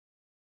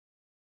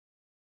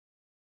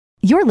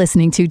You're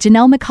listening to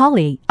Janelle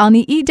McCauley on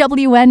the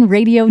EWN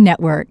Radio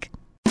Network.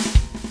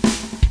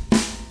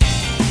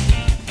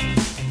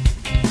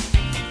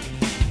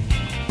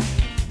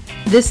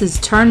 This is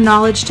Turn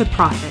Knowledge to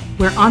Profit,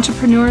 where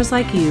entrepreneurs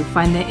like you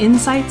find the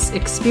insights,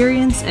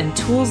 experience, and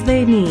tools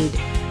they need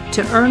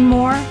to earn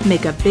more,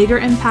 make a bigger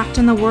impact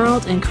in the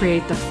world, and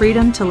create the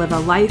freedom to live a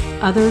life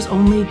others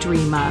only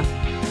dream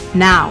of.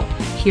 Now,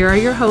 here are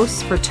your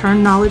hosts for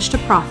Turn Knowledge to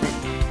Profit,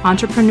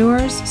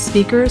 entrepreneurs,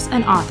 speakers,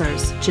 and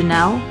authors,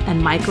 Janelle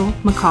and Michael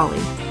McCauley.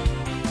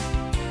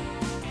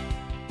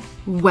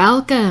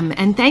 Welcome,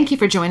 and thank you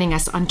for joining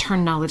us on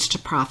Turn Knowledge to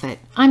Profit.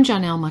 I'm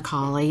Janelle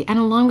McCauley, and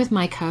along with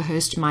my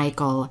co-host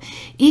Michael,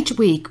 each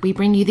week we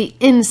bring you the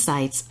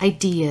insights,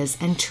 ideas,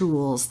 and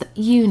tools that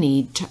you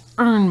need to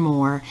earn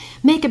more,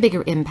 make a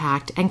bigger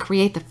impact, and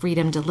create the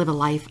freedom to live a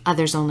life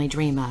others only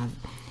dream of.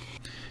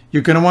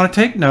 You're going to want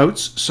to take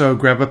notes, so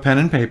grab a pen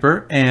and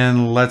paper,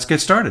 and let's get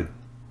started.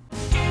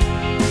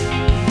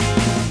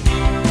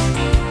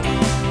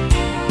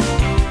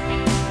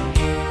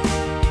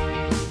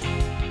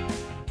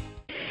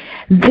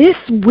 This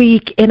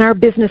week in our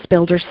Business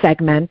Builder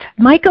segment,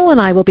 Michael and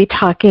I will be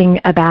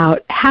talking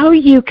about how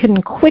you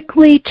can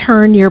quickly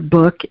turn your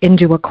book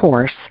into a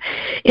course.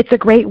 It's a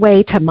great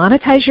way to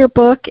monetize your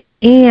book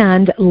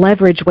and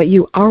leverage what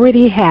you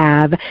already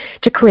have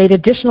to create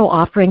additional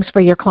offerings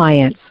for your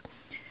clients.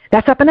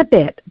 That's up in a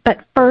bit,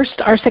 but first,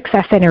 our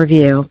success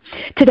interview.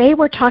 Today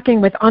we're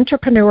talking with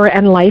entrepreneur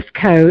and life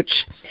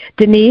coach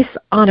Denise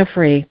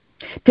Onofrey.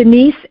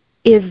 Denise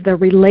is the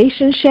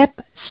relationship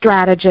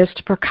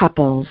strategist for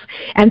couples,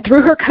 and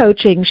through her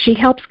coaching, she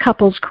helps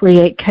couples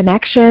create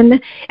connection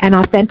and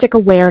authentic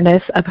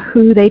awareness of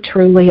who they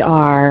truly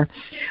are,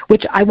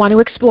 which I want to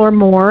explore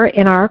more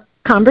in our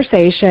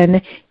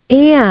conversation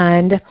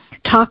and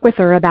talk with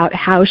her about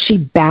how she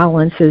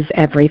balances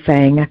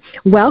everything.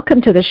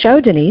 Welcome to the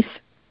show, Denise.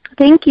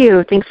 Thank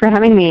you. Thanks for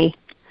having me.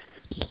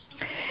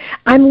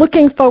 I'm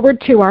looking forward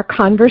to our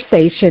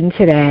conversation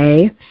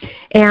today,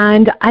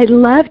 and I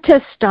love to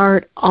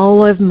start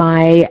all of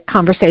my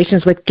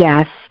conversations with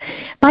guests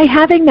by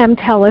having them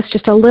tell us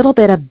just a little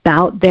bit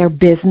about their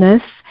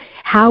business,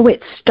 how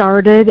it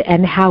started,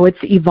 and how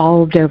it's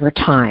evolved over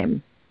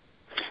time.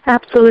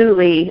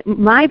 Absolutely.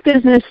 My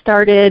business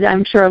started,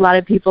 I'm sure a lot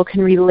of people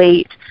can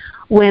relate,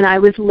 when I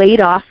was laid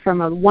off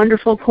from a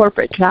wonderful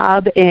corporate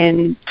job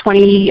in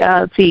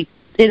 2008.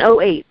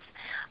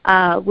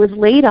 Was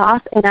laid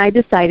off, and I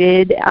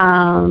decided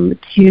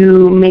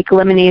to make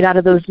lemonade out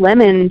of those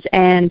lemons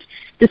and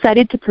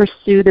decided to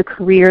pursue the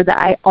career that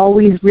I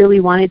always really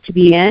wanted to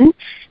be in.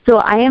 So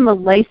I am a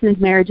licensed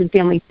marriage and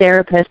family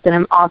therapist, and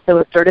I'm also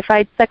a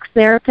certified sex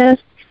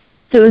therapist.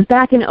 So it was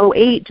back in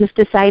 2008 just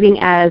deciding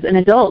as an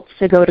adult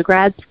to go to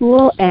grad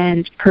school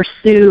and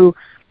pursue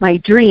my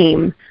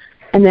dream.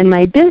 And then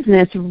my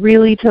business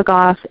really took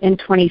off in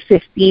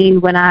 2015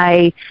 when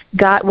I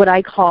got what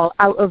I call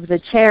out of the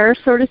chair,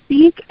 so to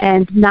speak,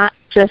 and not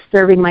just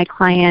serving my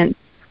clients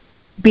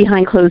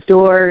behind closed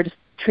doors,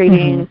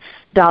 trading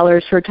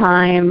dollars for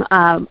time.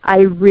 That's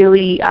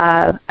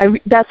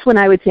when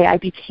I would say I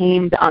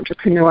became the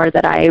entrepreneur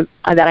that I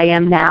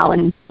am now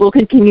and will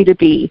continue to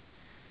be.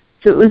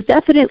 So it was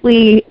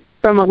definitely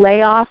from a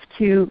layoff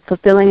to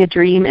fulfilling a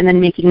dream and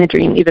then making the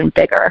dream even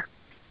bigger.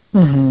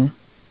 Mm-hmm.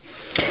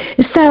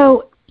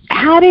 So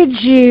how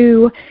did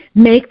you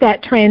make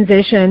that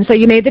transition? So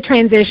you made the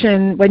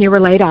transition when you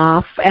were laid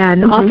off,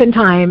 and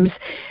oftentimes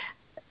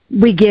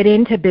we get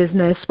into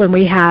business when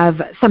we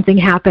have something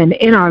happen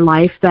in our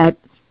life that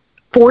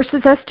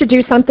forces us to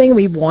do something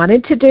we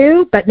wanted to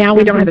do, but now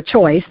we don't have a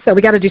choice, so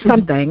we got to do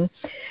something.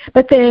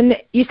 But then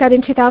you said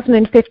in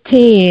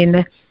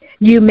 2015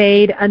 you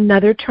made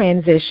another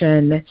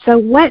transition. So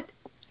what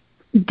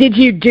did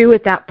you do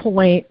at that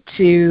point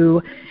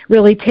to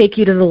really take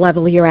you to the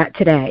level you're at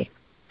today?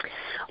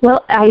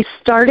 Well, I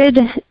started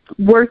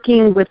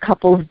working with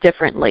couples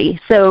differently.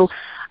 So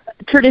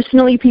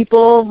traditionally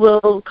people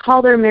will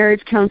call their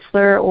marriage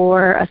counselor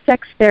or a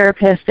sex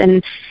therapist,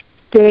 and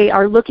they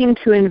are looking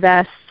to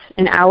invest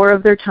an hour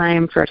of their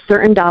time for a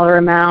certain dollar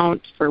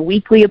amount for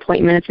weekly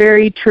appointments,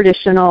 very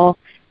traditional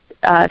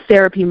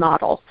therapy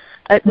model,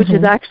 which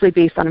is actually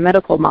based on a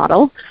medical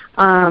model.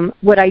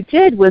 What I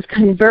did was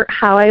convert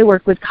how I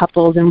work with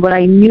couples and what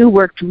I knew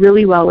worked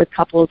really well with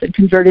couples and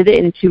converted it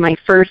into my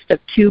first of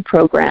 2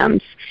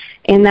 programs.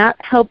 And that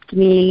helped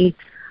me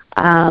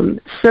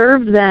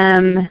serve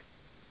them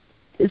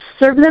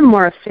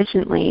more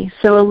efficiently.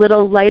 So a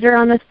little lighter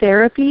on the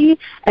therapy,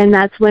 and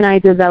that's when I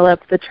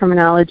developed the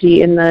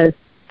terminology and the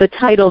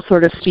title, so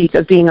to speak,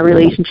 of being a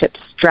relationship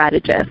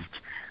strategist.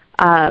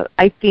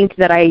 I think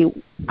that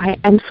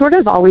I'm sort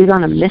of always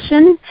on a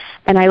mission,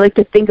 and I like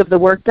to think of the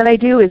work that I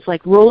do as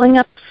like rolling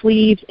up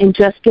sleeves and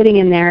just getting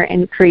in there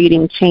and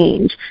creating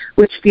change,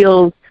 which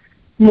feels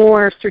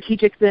more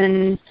strategic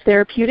than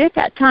therapeutic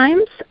at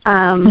times.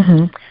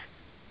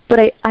 But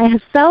I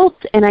have felt,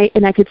 and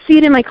I could see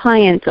it in my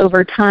clients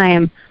over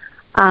time,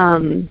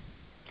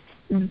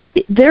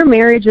 their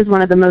marriage is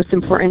one of the most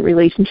important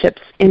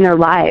relationships in their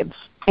lives.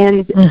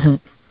 And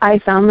I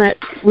found that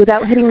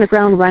without hitting the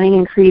ground running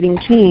and creating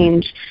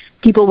change,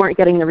 people weren't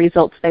getting the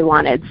results they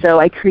wanted. So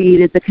I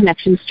created the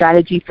connection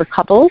strategy for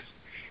couples.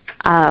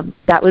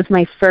 That was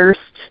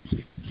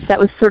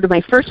sort of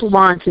my first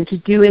launch into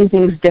doing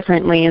things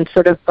differently and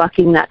sort of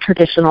bucking that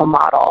traditional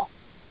model.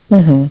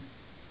 Mm-hmm.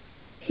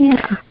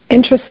 Yeah.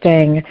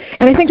 Interesting.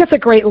 And I think that's a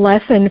great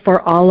lesson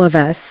for all of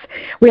us.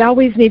 We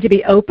always need to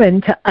be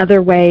open to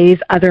other ways,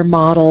 other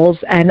models,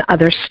 and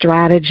other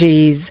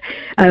strategies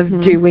of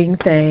doing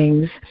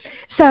things.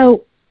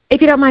 So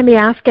if you don't mind me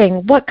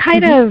asking, what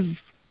kind of,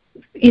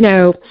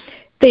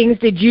 things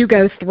did you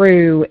go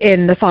through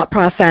in the thought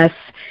process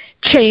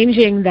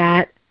changing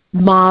that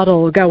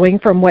model, going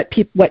from what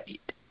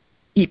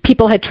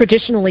people had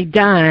traditionally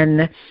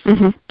done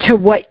to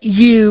what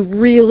you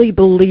really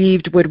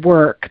believed would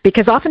work?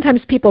 Because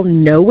oftentimes people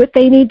know what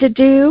they need to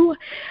do,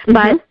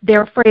 but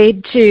they're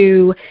afraid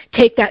to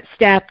take that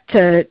step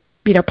to,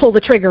 pull the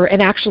trigger and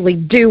actually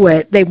do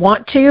it. They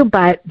want to,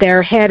 but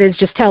their head is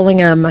just telling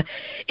them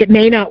it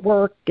may not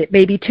work, it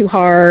may be too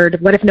hard,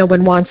 what if no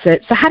one wants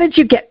it? So how did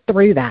you get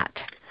through that?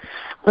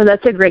 Well,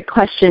 that's a great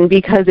question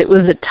because it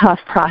was a tough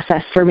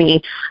process for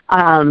me.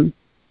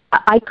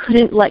 I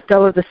couldn't let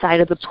go of the side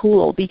of the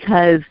pool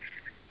because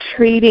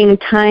trading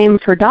time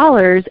for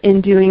dollars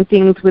and doing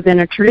things within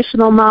a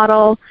traditional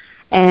model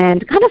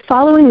and kind of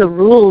following the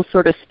rules,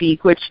 so to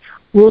speak, which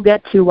we'll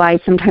get to why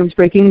sometimes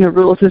breaking the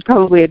rules is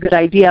probably a good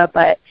idea,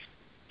 but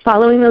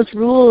following those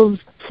rules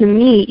to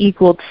me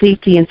equaled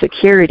safety and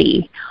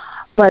security.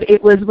 But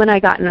it was when I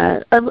got in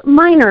a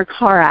minor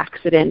car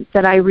accident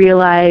that I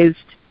realized,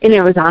 and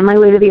it was on my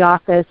way to the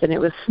office, and it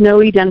was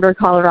snowy Denver,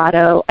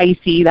 Colorado,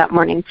 icy that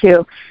morning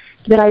too,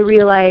 that I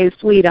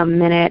realized, wait a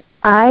minute,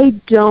 I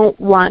don't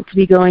want to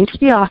be going to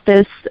the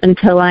office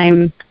until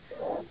I'm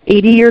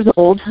 80 years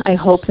old. I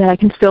hope that I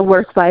can still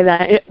work by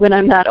that when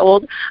I'm that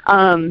old.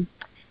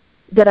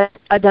 That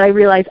I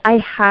realized I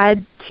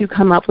had to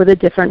come up with a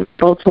different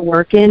role to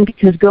work in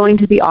because going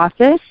to the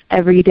office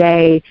every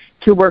day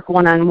to work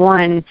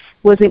one-on-one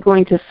wasn't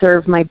going to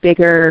serve my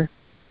bigger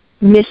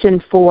mission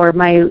for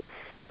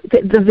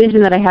the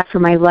vision that I had for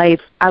my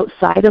life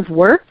outside of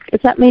work,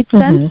 if that made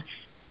sense.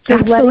 So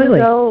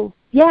Absolutely.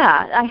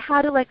 I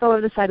had to let go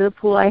of the side of the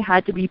pool. I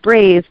had to be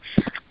brave.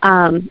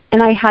 And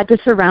I had to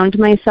surround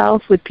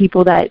myself with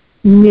people that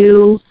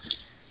knew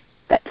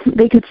that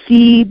they could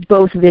see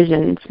both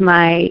visions,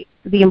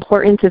 the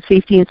importance of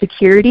safety and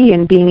security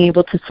and being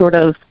able to sort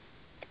of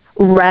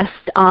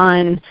rest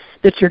on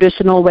the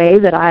traditional way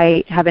that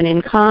I have an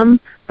income,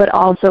 but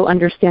also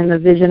understand the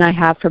vision I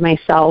have for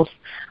myself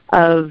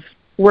of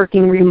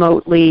working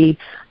remotely,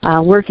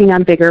 working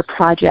on bigger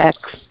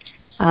projects.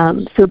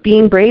 So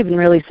being brave and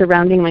really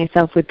surrounding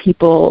myself with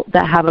people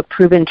that have a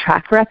proven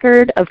track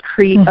record of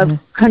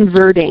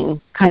converting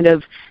kind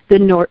of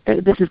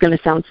this is going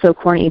to sound so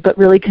corny, but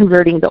really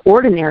converting the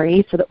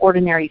ordinary, so the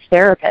ordinary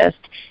therapist,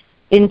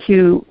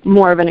 into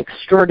more of an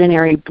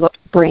extraordinary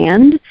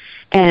brand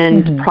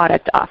and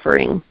product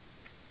offering.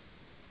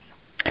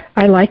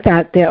 I like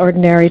that, the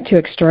ordinary to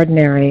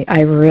extraordinary.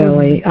 I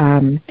really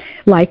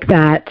like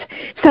that.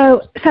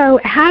 So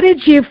how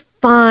did you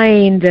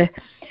find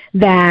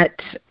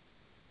that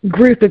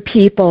group of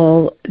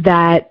people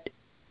that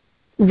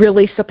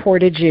really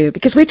supported you?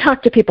 Because we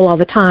talk to people all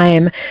the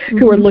time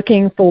who are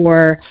looking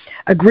for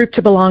a group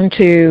to belong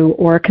to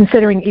or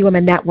considering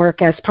eWomen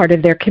Network as part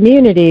of their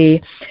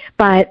community,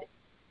 but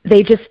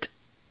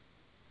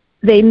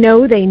they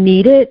know they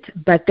need it,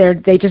 but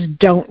they just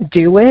don't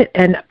do it.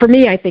 And for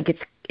me, I think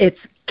it's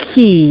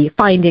key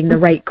finding the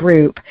right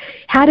group.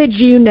 How did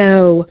you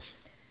know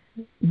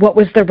what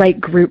was the right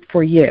group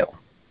for you?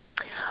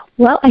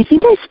 Well, I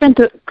think I spent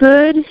a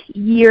good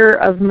year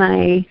of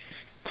my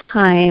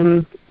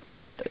time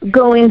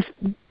going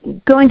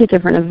to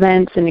different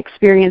events and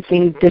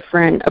experiencing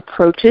different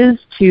approaches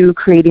to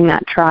creating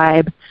that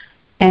tribe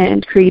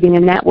and creating a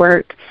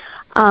network.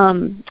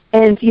 And,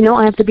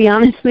 I have to be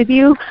honest with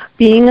you,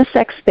 being a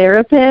sex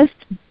therapist,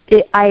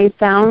 I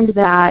found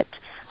that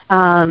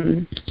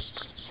I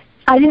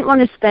didn't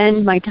want to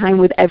spend my time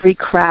with every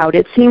crowd.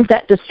 It seemed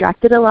that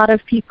distracted a lot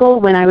of people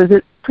when I was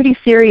a pretty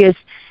serious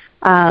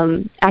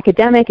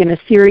academic and a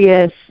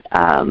serious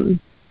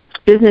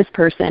business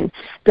person,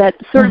 that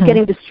sort of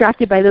getting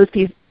distracted by those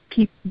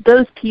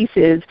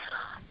pieces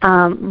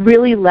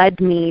really led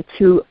me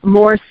to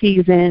more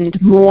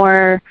seasoned,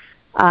 more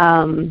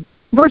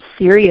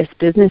serious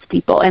business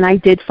people, and I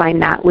did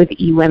find that with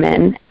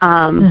eWomen.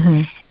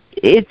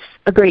 It's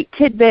a great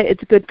tidbit.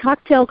 It's a good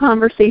cocktail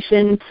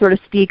conversation, so to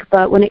speak,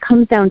 but when it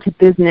comes down to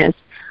business,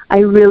 I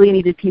really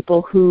needed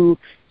people who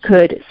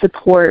could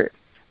support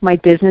my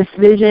business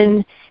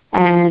vision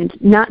and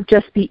not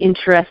just be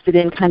interested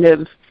in kind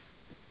of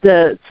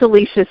the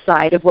salacious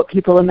side of what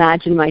people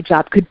imagine my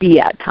job could be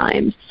at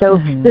times. So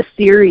the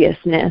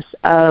seriousness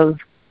of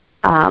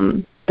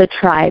the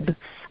tribe,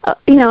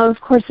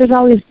 of course there's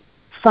always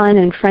fun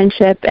and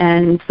friendship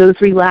and those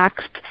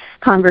relaxed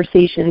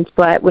conversations,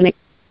 but when it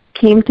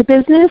came to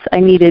business, I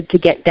needed to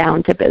get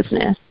down to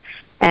business.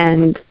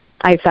 And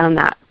I found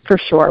that for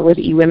sure with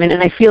eWomen,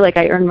 and I feel like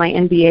I earned my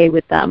MBA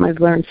with them. I've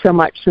learned so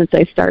much since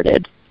I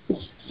started.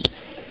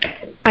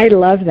 I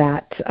love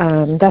that.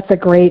 That's a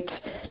great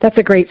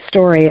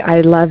story.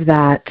 I love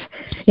that.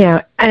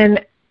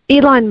 And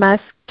Elon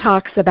Musk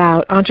talks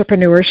about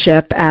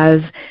entrepreneurship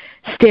as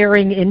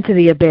staring into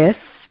the abyss.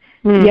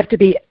 You have to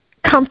be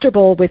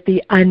comfortable with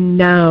the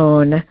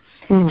unknown.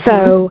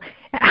 So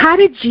how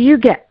did you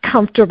get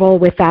comfortable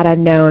with that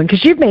unknown?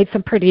 Because you've made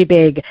some pretty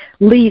big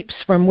leaps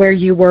from where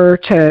you were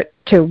to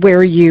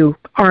where you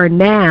are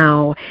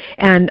now.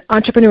 And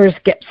entrepreneurs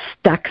get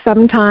stuck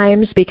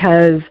sometimes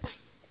because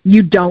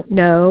you don't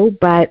know,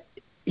 but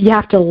you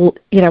have to,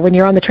 when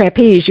you're on the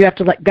trapeze, you have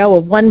to let go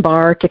of one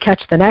bar to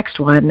catch the next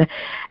one.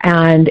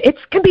 And it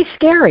can be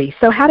scary.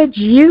 So how did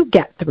you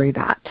get through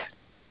that?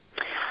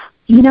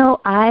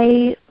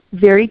 I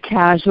very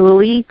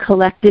casually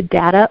collected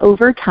data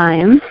over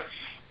time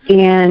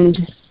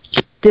and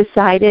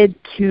decided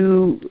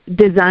to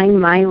design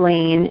my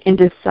lane and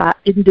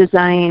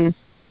design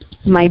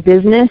my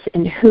business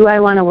and who I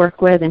want to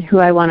work with and who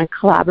I want to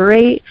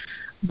collaborate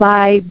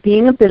by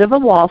being a bit of a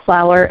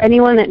wallflower.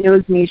 Anyone that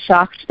knows me is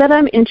shocked that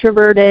I'm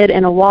introverted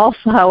and a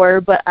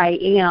wallflower, but I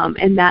am,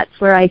 and that's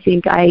where I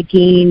think I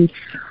gained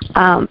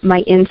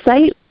my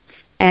insight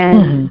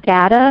and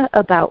data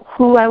about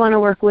who I want to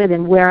work with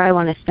and where I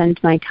want to spend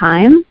my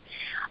time.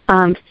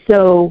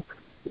 So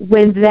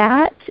when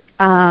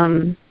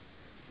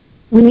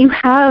you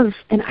have,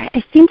 and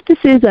I think this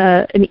is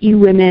an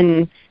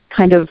eWomen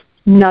kind of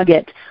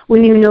nugget,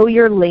 when you know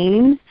your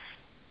lane,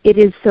 it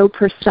is so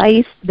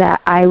precise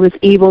that I was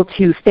able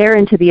to stare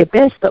into the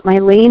abyss, but my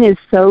lane is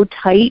so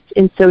tight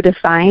and so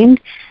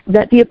defined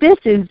that the abyss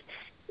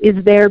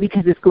is there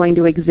because it's going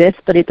to exist,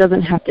 but it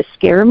doesn't have to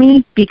scare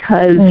me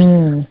because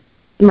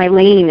my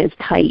lane is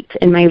tight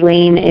and my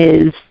lane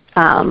is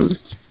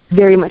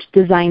very much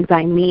designed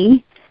by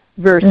me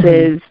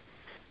versus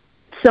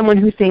someone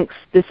who thinks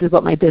this is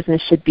what my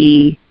business should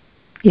be.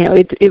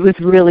 It was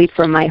really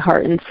from my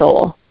heart and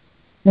soul.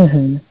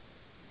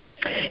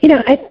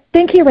 I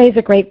think you raise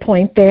a great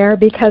point there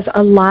because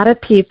a lot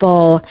of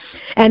people,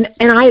 and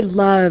I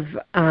love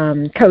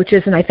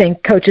coaches, and I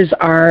think coaches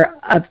are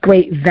of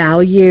great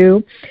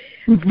value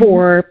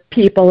for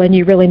people, and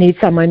you really need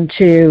someone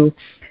to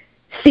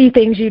see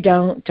things you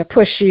don't, to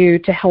push you,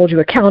 to hold you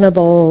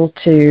accountable,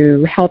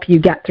 to help you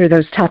get through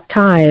those tough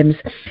times.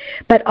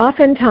 But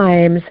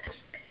oftentimes,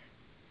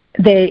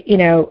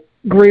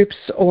 groups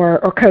or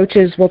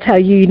coaches will tell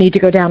you need to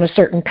go down a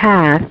certain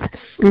path,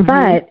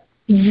 but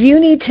you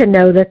need to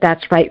know that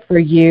that's right for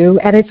you,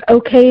 and it's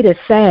okay to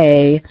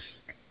say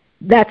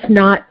that's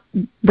not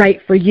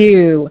right for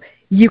you.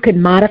 You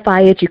can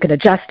modify it, you can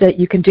adjust it,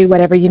 you can do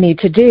whatever you need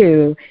to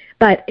do,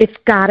 but it's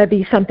got to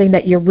be something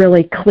that you're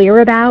really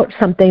clear about,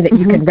 something that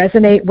you can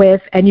resonate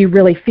with, and you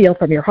really feel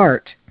from your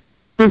heart.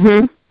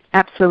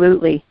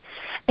 Absolutely.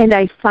 And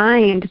I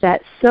find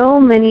that so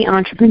many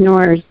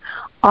entrepreneurs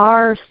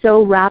are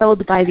so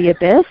rattled by the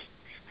abyss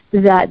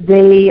that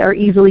they are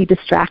easily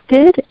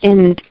distracted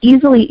and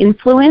easily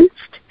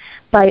influenced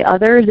by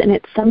others, and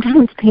it's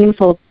sometimes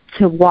painful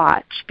to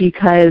watch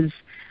because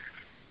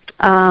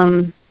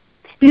some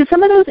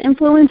of those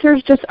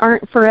influencers just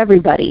aren't for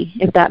everybody,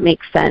 if that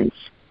makes sense.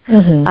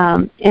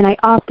 And I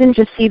often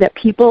just see that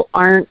people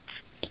aren't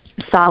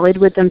solid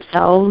with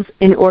themselves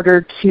in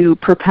order to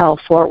propel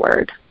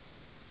forward.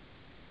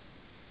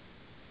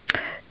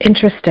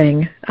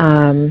 Interesting.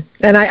 And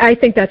I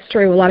think that's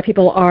true. A lot of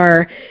people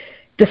are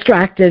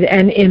distracted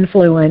and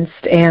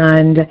influenced,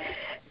 and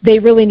they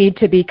really need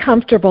to be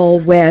comfortable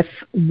with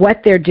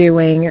what they're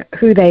doing,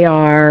 who they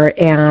are,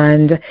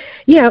 and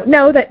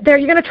know that you're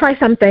going to try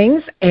some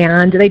things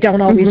and they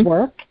don't always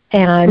work,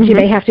 and you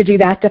may have to do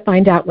that to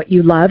find out what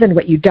you love and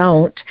what you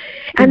don't.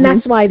 And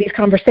that's why these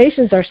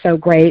conversations are so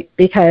great,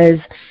 because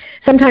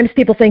sometimes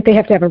people think they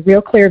have to have a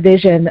real clear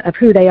vision of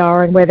who they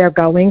are and where they're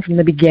going from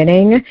the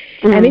beginning,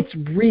 and it's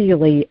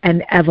really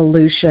an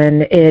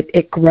evolution.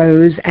 It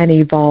grows and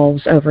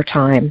evolves over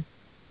time.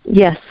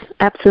 Yes,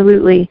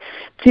 absolutely.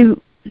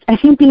 I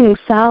think being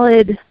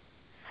solid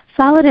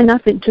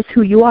enough in just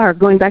who you are,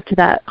 going back to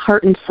that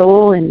heart and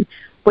soul and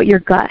what your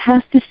gut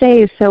has to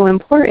say is so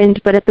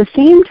important, but at the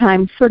same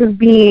time sort of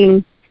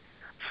being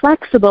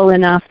flexible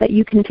enough that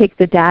you can take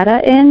the data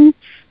in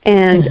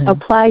and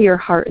apply your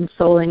heart and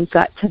soul and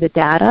gut to the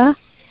data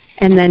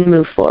and then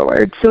move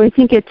forward. So I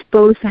think it's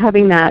both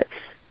having that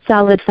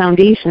solid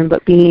foundation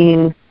but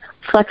being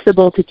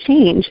flexible to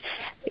change.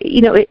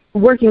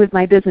 Working with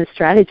my business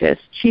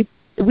strategist,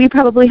 we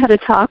probably had a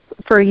talk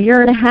for a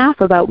year and a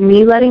half about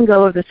me letting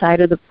go of the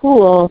side of the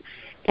pool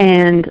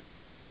and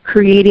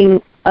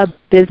creating a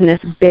business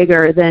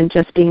bigger than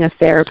just being a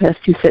therapist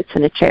who sits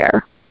in a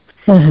chair.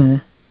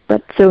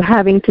 But so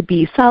having to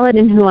be solid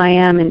in who I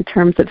am in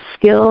terms of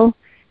skill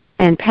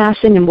and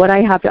passion and what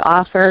I have to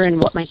offer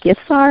and what my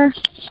gifts are,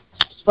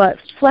 but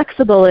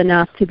flexible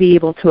enough to be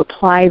able to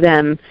apply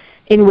them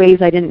in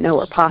ways I didn't know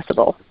were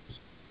possible.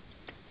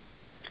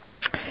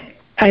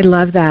 I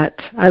love that.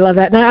 I love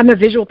that. Now, I'm a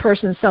visual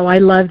person, so I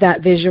love that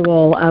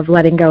visual of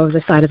letting go of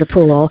the side of the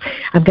pool.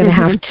 I'm going to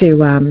have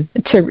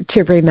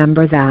to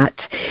remember that.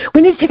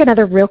 We need to take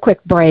another real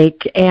quick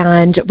break,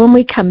 and when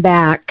we come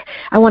back,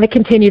 I want to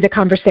continue the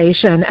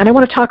conversation, and I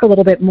want to talk a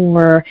little bit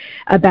more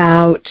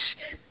about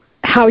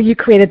how you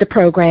created the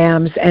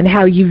programs and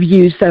how you've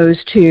used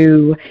those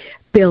to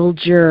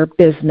build your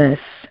business.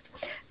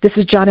 This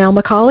is Janelle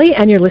McCauley,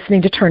 and you're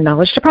listening to Turn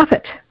Knowledge to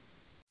Profit.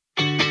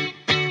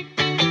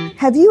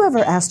 Have you ever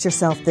asked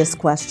yourself this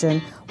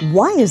question?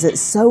 Why is it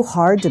so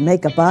hard to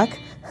make a buck?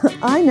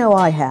 I know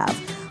I have.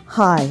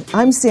 Hi,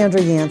 I'm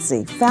Sandra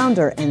Yancey,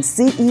 founder and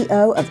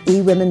CEO of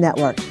eWomen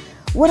Network.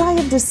 What I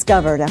have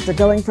discovered after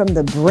going from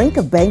the brink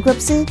of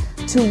bankruptcy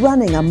to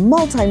running a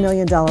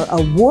multi-million-dollar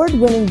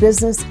award-winning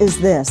business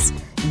is this.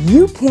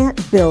 You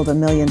can't build $1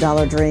 million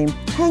dream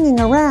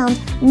hanging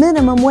around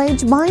minimum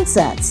wage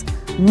mindsets.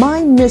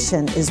 My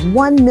mission is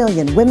 1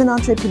 million women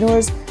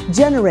entrepreneurs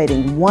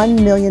generating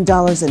 $1 million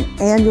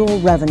in annual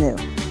revenue.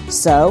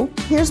 So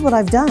here's what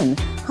I've done.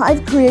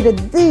 I've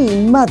created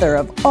the mother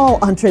of all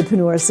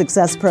entrepreneur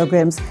success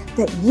programs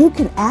that you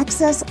can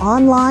access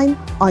online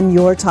on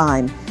your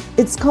time.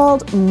 It's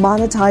called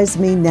Monetize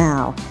Me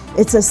Now.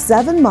 It's a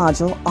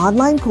 7-module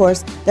online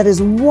course that is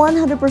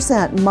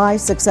 100% my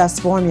success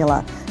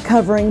formula,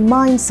 covering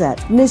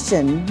mindset,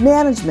 mission,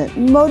 management,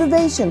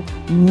 motivation,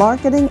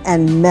 marketing,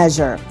 and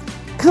measure.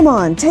 Come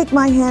on, take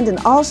my hand and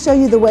I'll show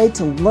you the way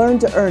to learn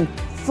to earn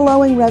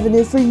flowing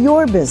revenue for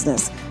your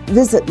business.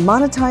 Visit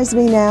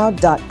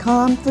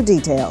monetizemenow.com for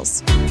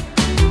details.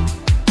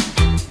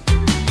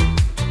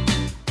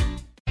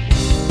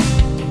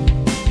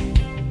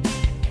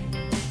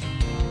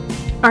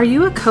 Are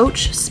you a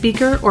coach,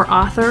 speaker, or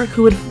author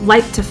who would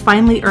like to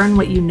finally earn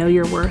what you know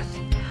you're worth?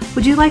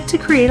 Would you like to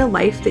create a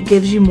life that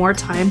gives you more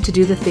time to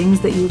do the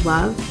things that you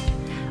love?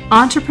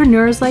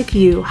 Entrepreneurs like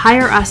you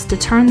hire us to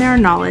turn their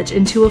knowledge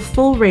into a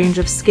full range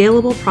of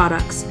scalable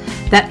products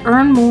that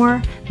earn more,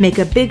 make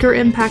a bigger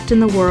impact in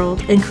the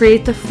world, and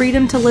create the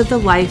freedom to live the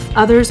life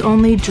others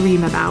only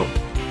dream about.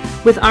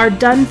 With our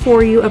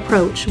done-for-you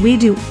approach, we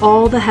do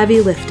all the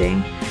heavy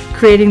lifting,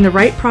 creating the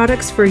right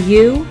products for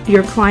you,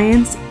 your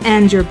clients,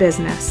 and your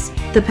business.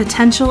 The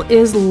potential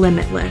is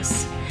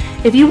limitless.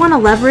 If you want to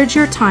leverage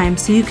your time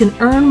so you can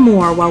earn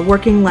more while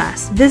working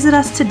less, visit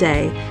us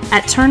today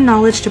at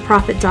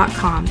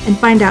turnknowledgetoprofit.com and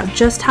find out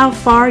just how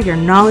far your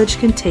knowledge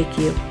can take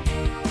you.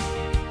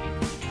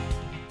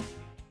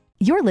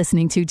 You're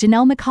listening to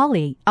Janelle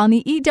McCauley on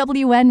the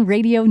EWN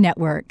Radio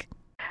Network.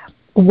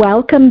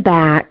 Welcome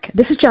back.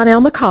 This is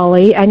Janelle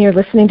McCauley, and you're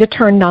listening to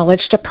Turn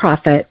Knowledge to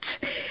Profit.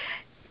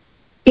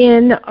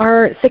 In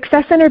our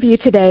success interview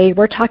today,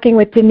 we're talking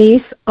with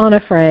Denise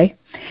Onofrey.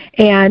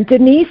 And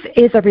Denise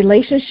is a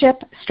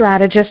relationship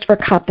strategist for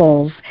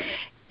couples.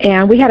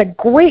 And we had a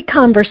great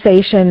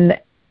conversation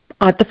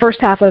at the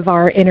first half of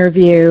our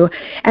interview,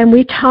 and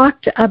we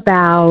talked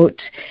about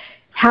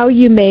how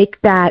you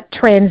make that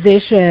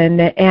transition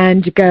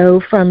and go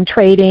from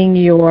trading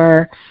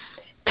your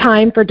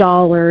time for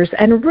dollars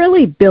and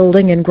really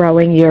building and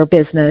growing your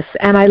business.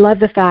 And I love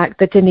the fact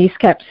that Denise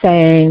kept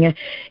saying,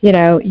 you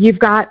know, you've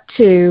got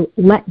to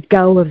let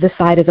go of the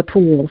side of the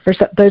pool. For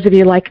those of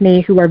you like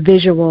me who are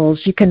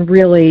visuals, you can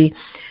really,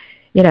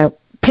 you know,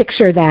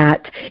 picture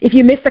that. If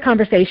you missed the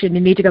conversation,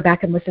 you need to go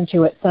back and listen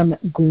to it. Some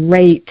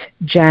great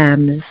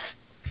gems.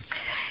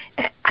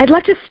 I'd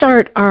like to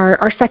start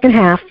our second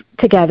half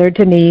together,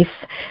 Denise,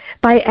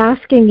 by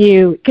asking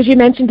you, because you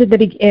mentioned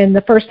in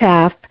the first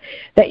half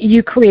that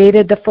you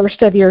created the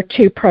first of your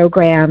 2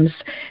 programs.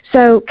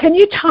 So can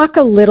you talk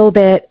a little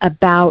bit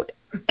about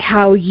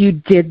how you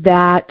did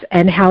that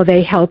and how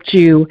they helped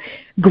you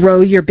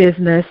grow your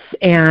business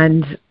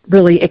and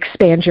really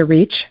expand your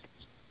reach?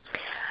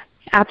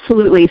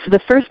 Absolutely. So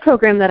the first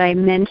program that I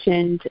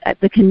mentioned,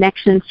 the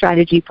Connection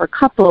Strategy for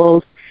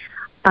Couples,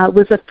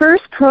 was the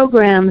first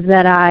program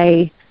that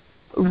I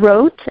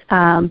wrote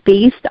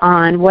based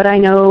on what I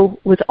know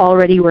was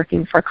already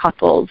working for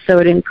couples. So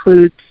it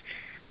includes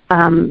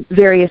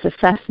various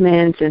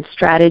assessments and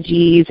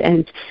strategies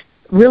and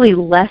really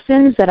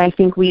lessons that I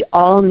think we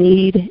all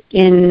need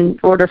in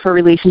order for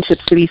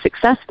relationships to be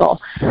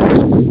successful.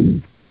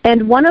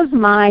 And one of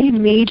my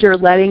major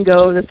letting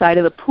go of the side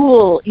of the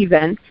pool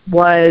events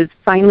was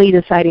finally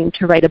deciding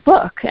to write a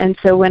book. And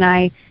so when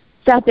I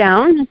sat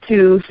down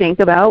to think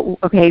about,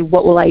 okay,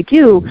 what will I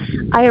do?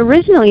 I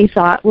originally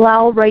thought, well,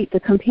 I'll write the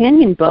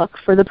companion book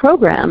for the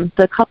program,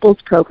 the couples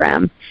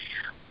program.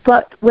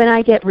 But when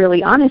I get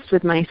really honest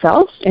with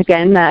myself,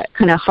 again, that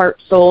kind of heart,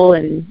 soul,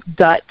 and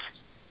gut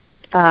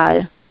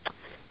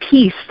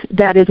piece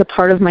that is a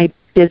part of my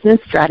business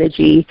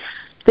strategy,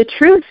 the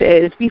truth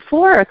is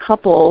before a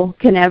couple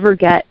can ever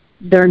get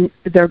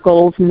their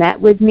goals met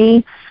with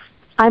me,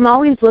 I'm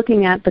always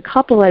looking at the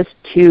couple as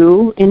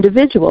 2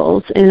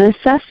 individuals and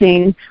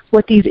assessing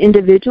what these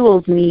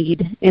individuals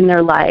need in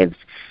their lives.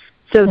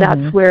 So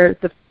that's where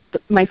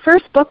my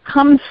first book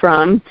comes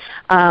from,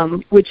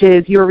 which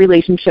is Your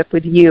Relationship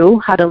with You,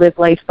 How to Live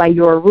Life by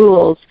Your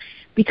Rules,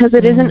 because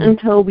it isn't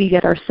until we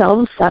get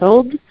ourselves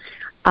settled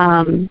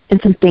and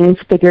some things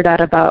figured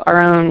out about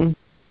our own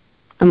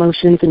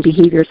emotions and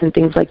behaviors and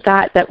things like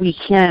that, that we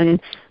can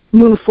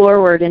move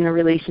forward in a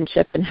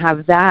relationship and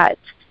have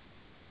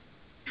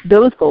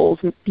those goals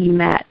be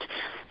met.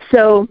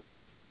 So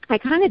I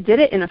kind of did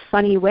it in a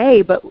funny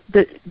way, but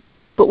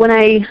when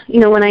I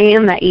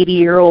am that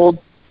 80-year-old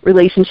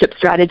relationship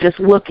strategist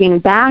looking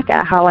back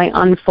at how I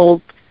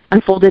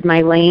unfolded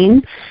my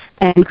lane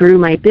and grew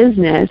my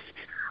business,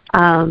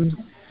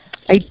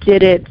 I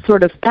did it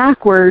sort of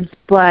backwards,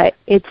 but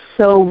it's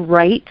so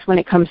right when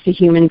it comes to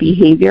human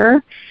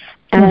behavior.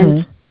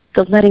 And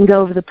the letting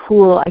go of the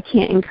pool, I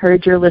can't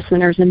encourage your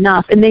listeners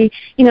enough. And they,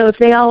 if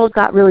they all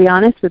got really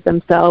honest with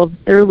themselves,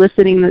 they're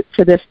listening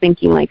to this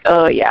thinking like,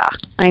 oh yeah,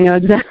 I know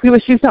exactly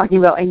what she's talking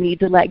about. I need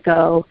to let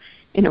go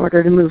in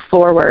order to move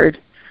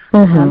forward.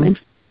 And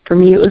for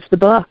me, it was the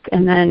book.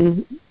 And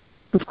then,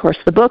 of course,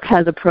 the book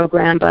has a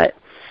program, but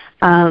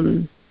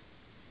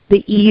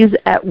the ease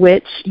at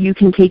which you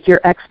can take your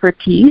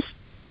expertise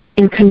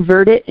and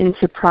convert it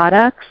into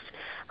products,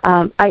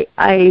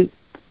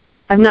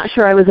 I'm not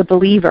sure I was a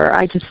believer.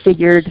 I just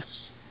figured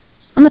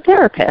I'm a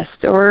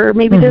therapist, or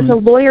maybe there's a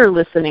lawyer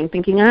listening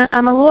thinking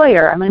I'm a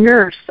lawyer, I'm a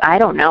nurse. I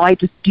don't know. I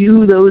just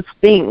do those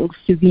things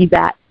to be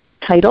that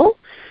title.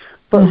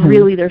 But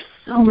really there's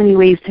so many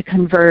ways to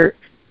convert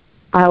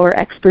our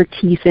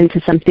expertise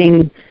into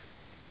something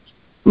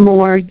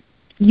more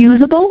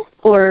usable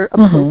or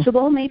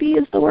approachable, maybe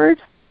is the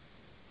word.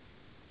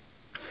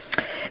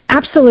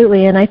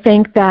 Absolutely, and I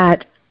think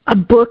that a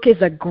book is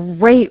a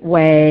great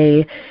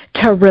way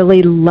to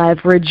really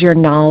leverage your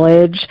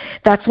knowledge.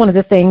 That's one of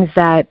the things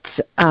that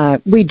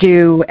we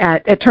do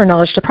at Turn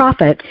Knowledge to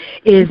Profit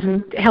is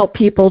help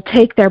people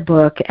take their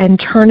book and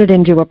turn it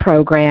into a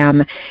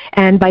program.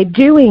 And by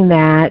doing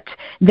that,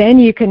 then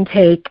you can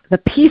take the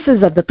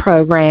pieces of the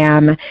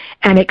program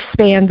and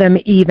expand them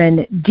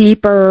even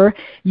deeper.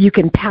 You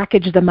can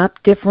package them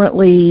up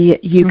differently.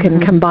 You can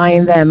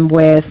combine them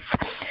with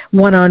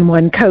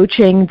one-on-one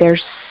coaching.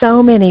 There's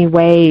so many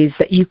ways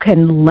that you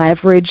can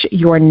leverage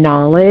your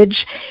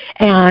knowledge,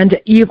 and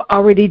you've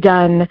already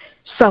done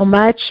so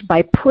much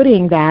by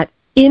putting that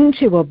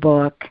into a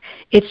book.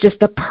 It's just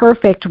the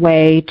perfect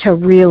way to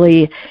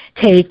really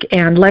take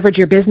and leverage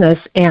your business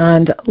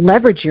and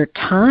leverage your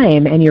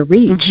time and your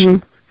reach.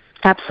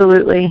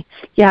 Absolutely.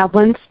 Yeah,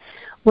 once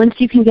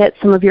you can get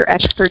some of your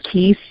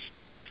expertise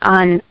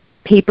on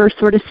paper,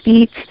 so to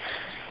speak,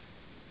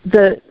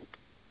 the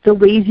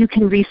ways you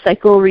can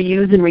recycle,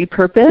 reuse, and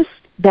repurpose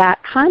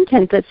that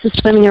content that's just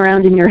swimming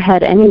around in your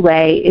head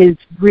anyway is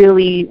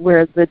really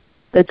where the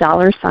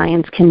dollar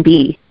signs can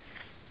be.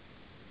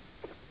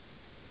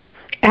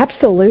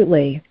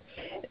 Absolutely.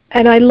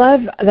 And I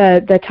love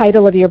the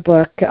title of your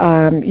book,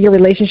 Your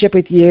Relationship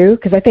with You,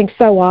 because I think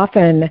so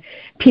often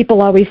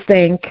people always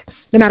think,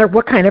 no matter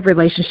what kind of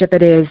relationship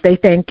it is, they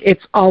think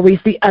it's always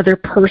the other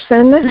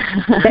person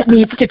that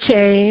needs to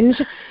change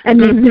and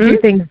needs to do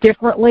things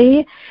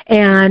differently.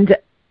 And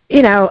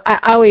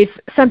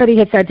somebody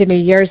had said to me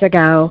years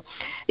ago,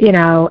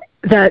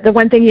 the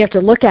one thing you have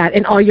to look at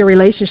in all your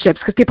relationships,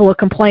 because people will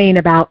complain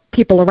about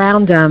people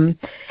around them,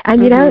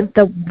 and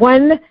the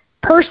one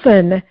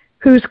person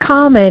who's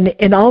common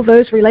in all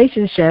those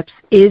relationships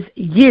is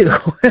you.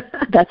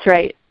 That's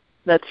right.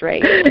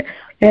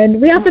 And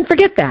we often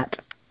forget that.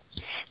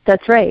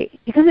 That's right,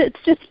 because it's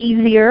just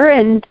easier,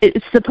 and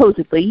it's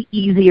supposedly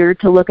easier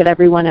to look at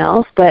everyone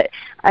else, but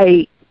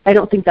I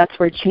don't think that's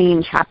where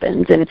change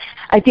happens, and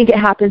I think it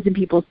happens in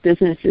people's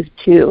businesses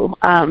too.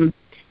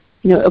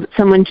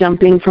 Someone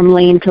jumping from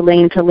lane to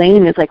lane to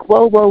lane is like,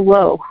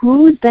 whoa,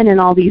 who's been in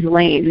all these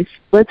lanes?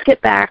 Let's get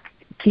back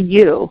to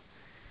you,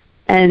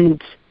 and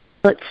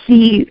let's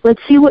see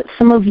what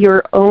some of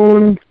your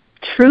own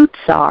truths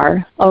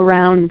are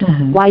around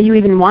why you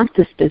even want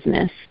this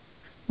business,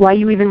 why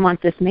you even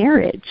want this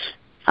marriage.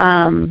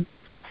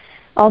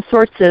 All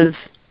sorts of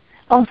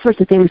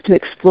things to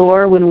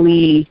explore when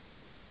we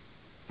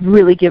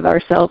really give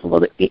ourselves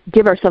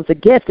a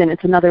gift, and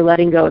it's another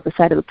letting go at the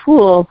side of the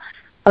pool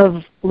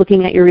of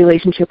looking at your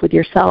relationship with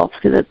yourself,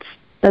 because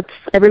that's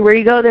everywhere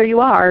you go, there you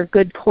are.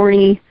 Good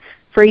corny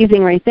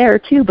phrasing right there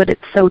too, but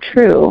it's so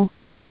true.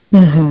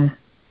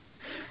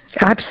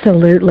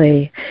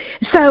 Absolutely.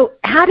 So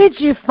how did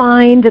you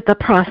find the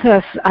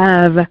process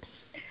of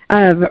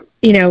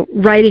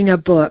writing a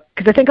book?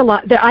 Because I think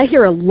I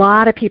hear a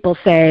lot of people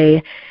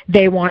say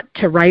they want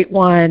to write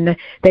one.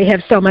 They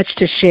have so much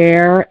to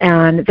share,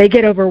 and they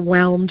get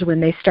overwhelmed when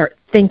they start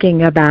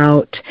thinking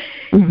about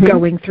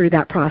going through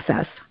that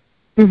process.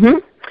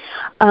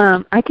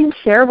 I can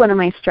share one of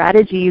my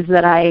strategies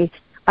that I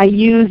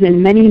use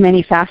in many,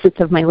 many facets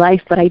of my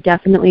life, but I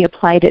definitely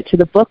applied it to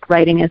the book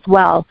writing as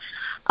well.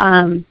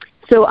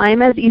 So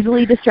I'm as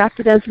easily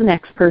distracted as the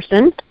next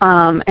person,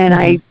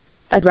 and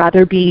I'd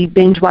rather be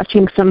binge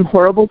watching some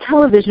horrible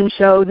television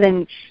show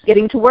than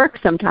getting to work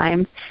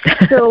sometimes.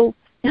 So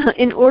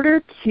in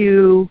order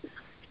to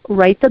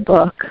write the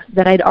book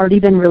that I'd already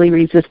been really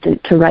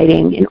resistant to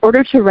writing, in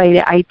order to write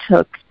it, I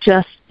took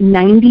just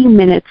 90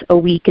 minutes a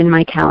week in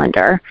my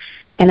calendar,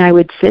 and I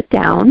would sit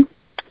down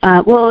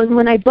Well,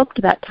 when I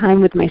booked that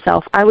time with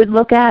myself, I would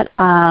look at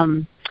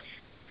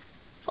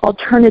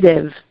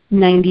alternative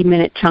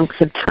 90-minute chunks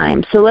of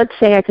time. So let's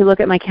say I could look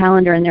at my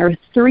calendar and there were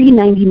 3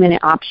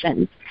 90-minute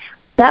options.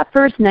 That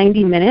first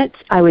 90 minutes,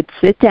 I would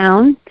sit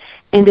down,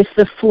 and if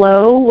the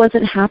flow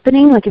wasn't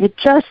happening, like if it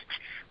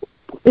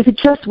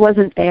just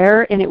wasn't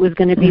there and it was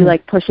going to be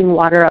like pushing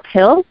water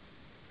uphill,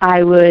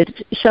 I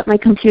would shut my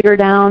computer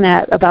down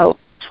at about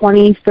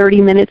 20,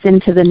 30 minutes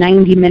into the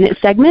 90-minute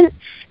segment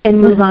and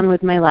move on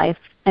with my life.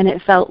 And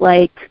it felt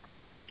like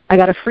I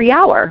got a free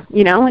hour,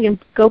 I can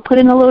go put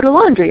in a load of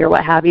laundry or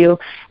what have you,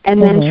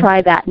 and then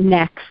try that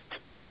next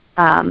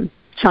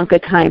chunk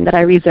of time that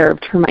I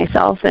reserved for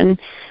myself. And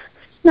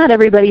not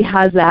everybody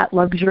has that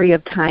luxury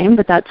of time,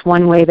 but that's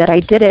one way that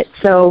I did it.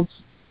 So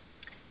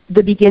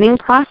the beginning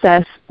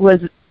process was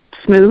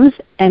smooth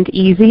and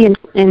easy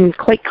and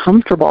quite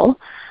comfortable.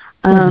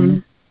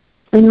 And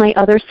my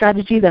other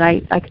strategy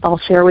that I'll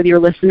share with your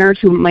listeners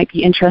who might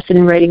be interested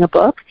in writing a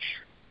book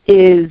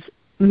is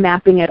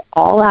mapping it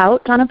all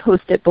out on a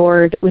Post-it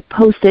board with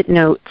Post-it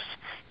notes.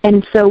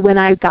 And so when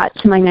I got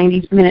to my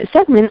 90-minute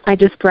segment, I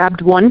just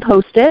grabbed one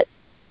Post-it.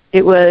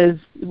 It was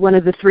one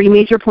of the 3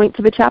 major points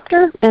of a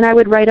chapter, and I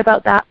would write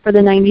about that for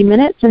the 90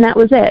 minutes, and that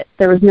was it.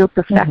 There was no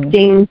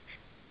perfecting.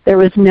 There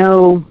was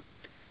no,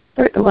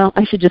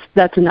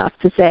 that's enough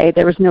to say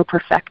there was no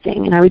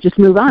perfecting, and I would just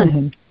move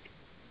on.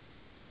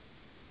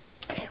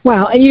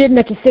 Well, and you didn't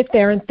have to sit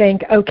there and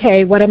think,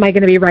 okay, what am I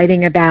going to be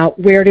writing about?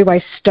 Where do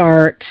I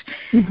start?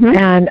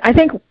 And I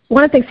think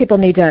one of the things people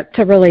need to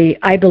really,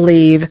 I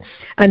believe,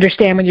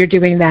 understand when you're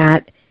doing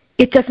that,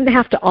 it doesn't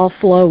have to all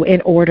flow in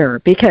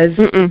order, because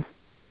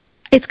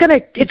it's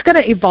gonna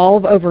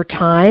evolve over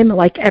time,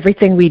 like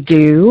everything we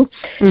do.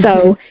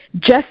 So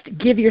just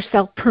give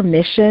yourself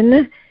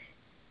permission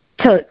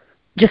to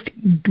just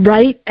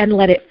write and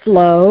let it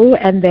flow,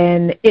 and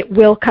then it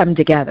will come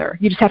together.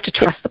 You just have to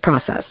trust the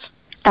process.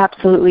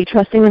 Absolutely.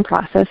 Trusting the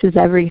process is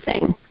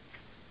everything.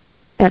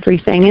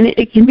 Everything. And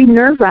it can be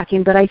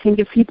nerve-wracking, but I think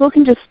if people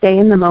can just stay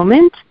in the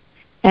moment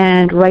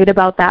and write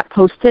about that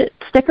Post-it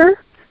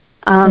sticker,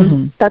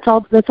 that's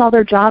all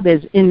their job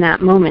is in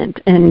that moment,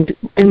 and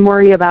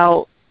worry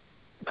about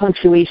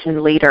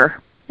punctuation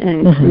later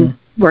and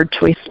word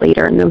choice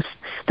later, and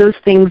those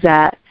things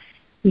that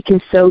we can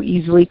so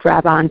easily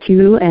grab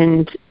onto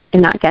and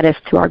not get us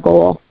to our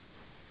goal.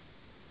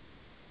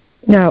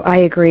 No, I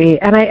agree.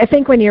 And I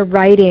think when you're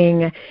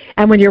writing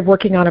and when you're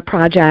working on a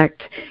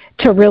project,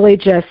 to really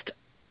just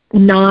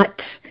not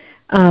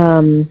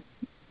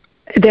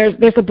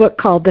there's a book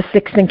called The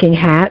 6 Thinking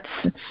Hats,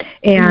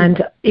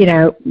 and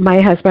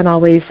my husband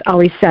always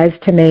says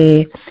to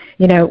me,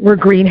 we're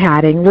green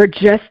hatting. We're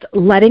just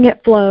letting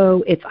it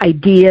flow. It's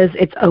ideas.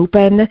 It's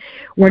open.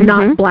 We're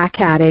not black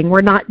hatting. We're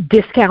not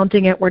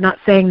discounting it. We're not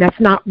saying that's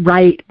not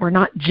right. We're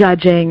not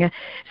judging.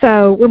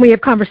 So when we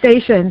have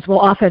conversations, we'll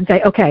often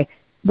say, okay,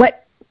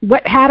 what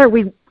hat are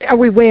we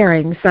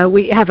wearing? So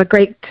we have a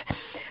great,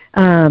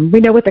 we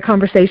know what the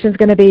conversation is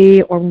going to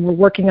be, or when we're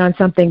working on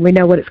something, we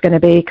know what it's going to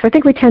be. Because I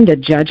think we tend to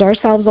judge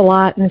ourselves a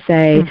lot and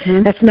say,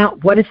 that's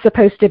not what it's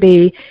supposed to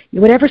be.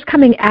 Whatever's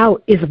coming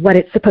out is what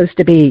it's supposed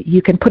to be.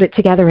 You can put it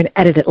together and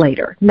edit it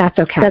later, and that's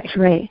okay. That's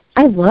right.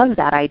 I love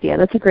that idea.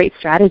 That's a great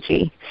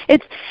strategy.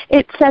 It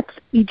sets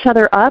each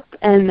other up,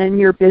 and then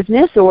your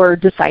business or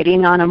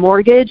deciding on a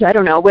mortgage, I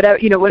don't know,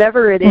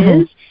 whatever it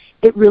is,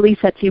 it really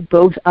sets you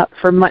both up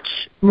for much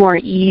more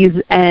ease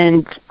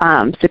and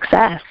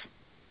success.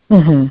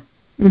 That's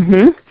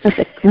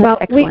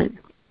excellent.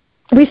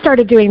 We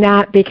started doing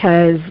that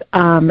because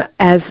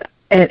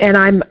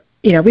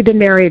we've been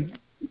married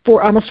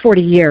for almost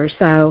 40 years,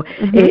 so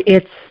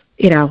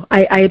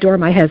I adore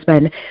my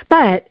husband.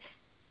 But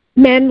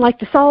men like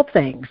to solve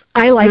things.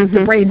 I like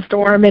to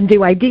brainstorm and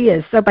do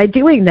ideas. So by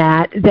doing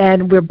that,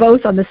 then we're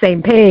both on the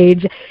same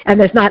page, and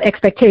there's not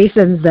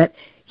expectations that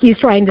he's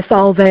trying to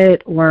solve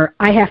it or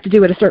I have to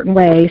do it a certain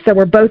way. So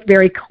we're both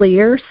very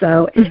clear.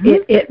 So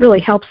it really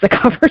helps the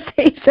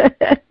conversation.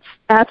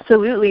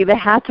 Absolutely. The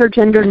hats are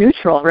gender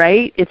neutral,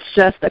 right? It's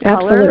just a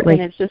color and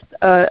it's just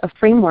a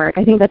framework.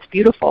 I think that's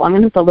beautiful. I'm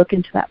going to have to look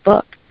into that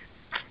book.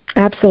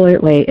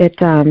 Absolutely.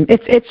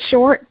 It's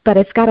short, but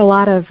it's got a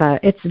lot of,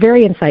 it's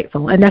very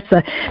insightful. And those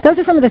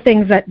are some of the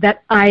things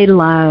that I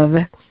love.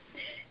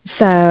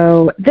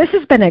 So this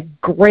has been a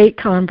great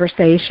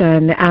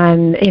conversation,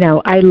 and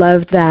I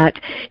love that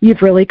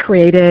you've really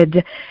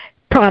created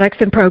products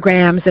and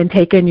programs and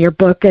taken your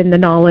book and the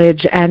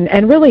knowledge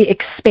and really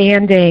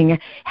expanding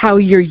how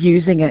you're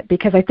using it,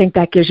 because I think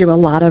that gives you a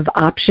lot of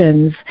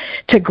options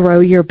to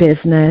grow your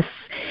business.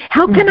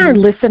 How can our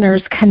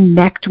listeners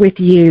connect with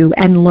you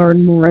and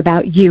learn more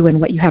about you and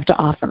what you have to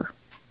offer?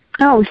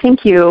 Oh,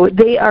 thank you.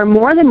 They are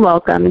more than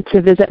welcome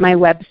to visit my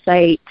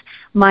website,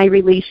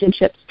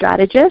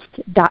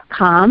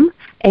 myrelationshipstrategist.com,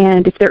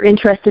 and if they're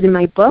interested in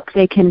my book,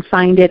 they can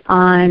find it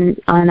on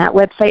that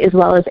website as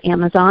well as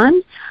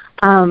Amazon.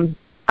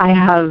 I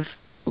have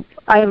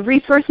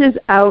resources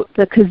out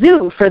the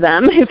kazoo for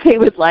them if they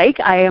would like.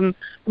 I am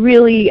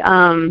really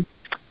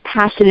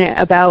passionate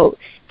about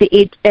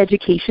the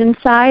education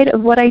side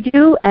of what I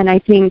do, and I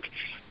think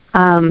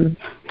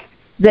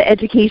the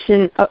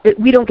education,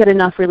 we don't get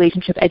enough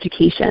relationship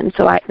education,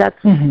 so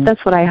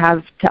that's what I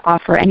have to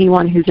offer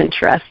anyone who's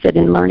interested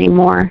in learning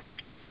more.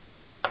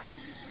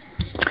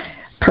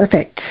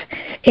 Perfect.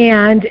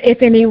 And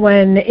if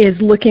anyone is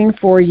looking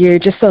for you,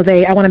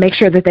 I want to make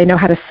sure that they know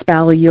how to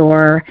spell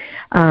your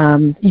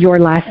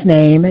last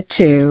name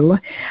too.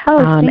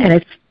 And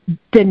it's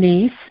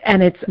Denise,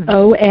 and it's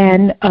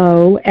Onofrey.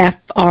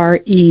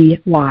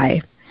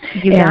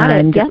 You got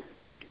it. Yep.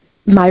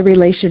 My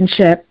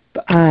relationship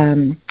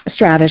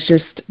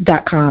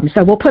strategist.com.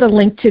 So we'll put a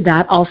link to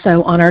that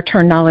also on our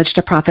Turn Knowledge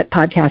to Profit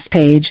podcast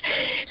page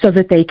so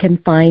that they can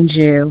find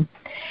you.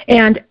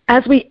 And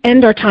as we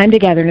end our time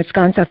together, and it's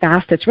gone so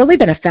fast, it's really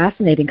been a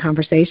fascinating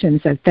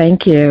conversation, so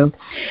thank you.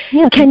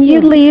 Yeah, can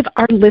you leave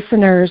our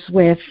listeners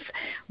with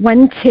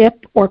one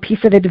tip or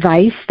piece of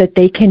advice that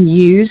they can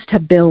use to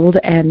build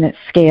and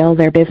scale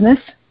their business?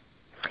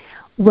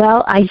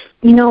 Well, I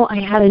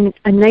had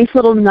a nice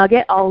little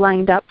nugget all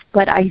lined up,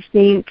 but I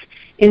think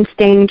in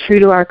staying true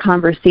to our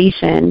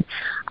conversation,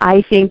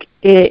 I think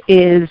it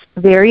is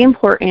very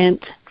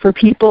important for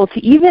people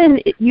to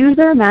even use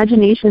their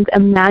imaginations,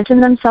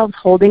 imagine themselves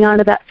holding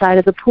onto that side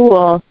of the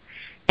pool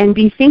and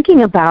be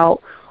thinking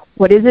about,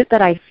 what is it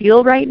that I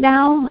feel right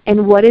now,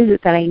 and what is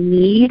it that I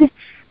need,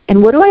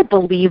 and what do I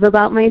believe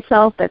about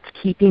myself that's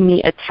keeping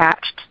me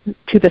attached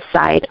to the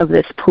side of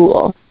this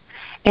pool?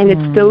 And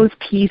it's those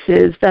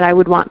pieces that I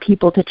would want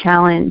people to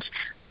challenge.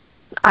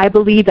 I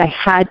believed I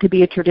had to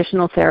be a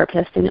traditional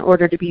therapist in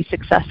order to be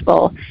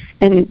successful.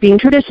 And being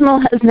traditional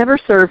has never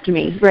served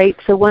me, right?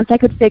 So once I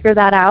could figure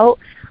that out,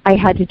 I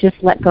had to just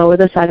let go of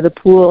the side of the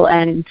pool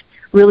and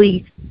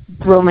really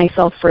grow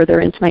myself further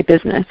into my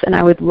business. And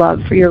I would love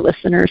for your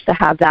listeners to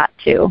have that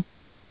too.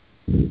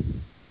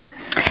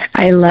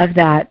 I love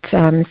that.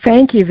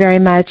 Thank you very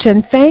much.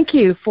 And thank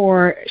you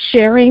for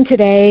sharing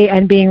today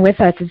and being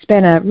with us. It's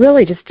been a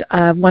really just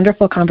a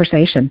wonderful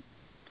conversation.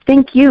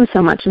 Thank you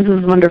so much. This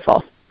was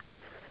wonderful.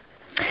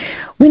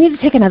 We need to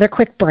take another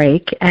quick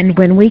break, and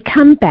when we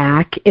come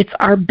back, it's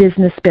our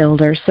business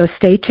builder, so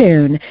stay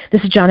tuned.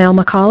 This is Janelle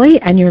McCauley,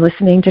 and you're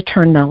listening to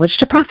Turn Knowledge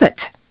to Profit.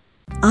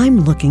 I'm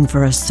looking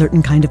for a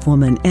certain kind of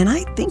woman, and I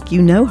think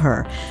you know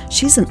her.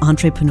 She's an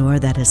entrepreneur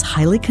that is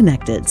highly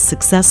connected,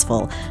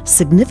 successful,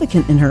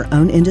 significant in her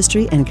own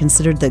industry, and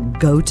considered the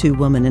go-to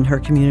woman in her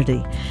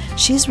community.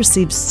 She's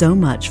received so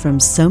much from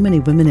so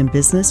many women in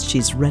business,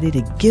 she's ready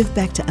to give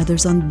back to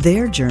others on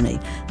their journey,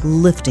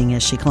 lifting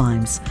as she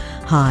climbs.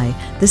 Hi,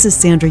 this is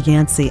Sandra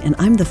Yancey, and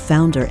I'm the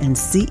founder and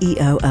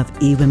CEO of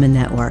eWomen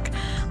Network.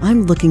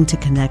 I'm looking to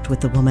connect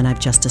with the woman I've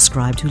just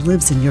described who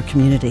lives in your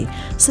community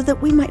so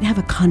that we might have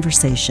a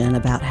conversation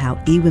about how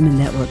eWomen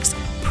Network's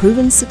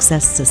proven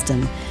success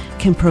system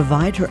can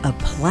provide her a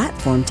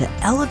platform to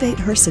elevate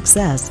her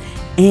success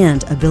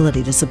and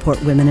ability to support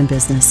women in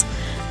business.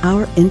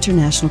 Our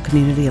international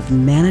community of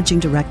managing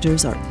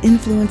directors are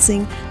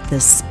influencing the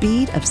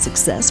speed of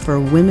success for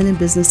women in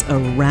business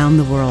around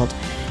the world.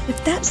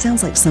 If that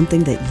sounds like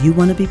something that you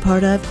want to be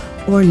part of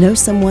or know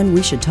someone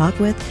we should talk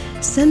with,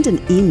 send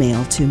an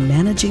email to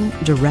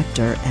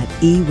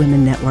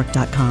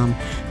managingdirector@ewomennetwork.com.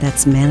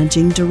 That's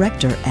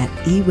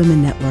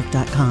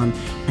managingdirector@ewomennetwork.com,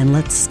 and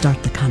let's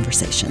start the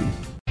conversation.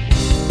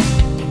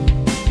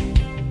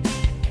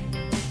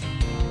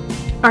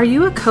 Are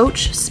you a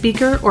coach,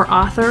 speaker, or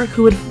author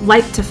who would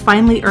like to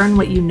finally earn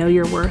what you know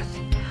you're worth?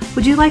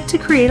 Would you like to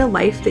create a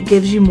life that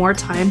gives you more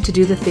time to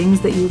do the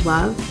things that you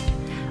love?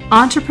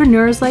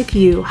 Entrepreneurs like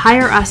you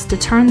hire us to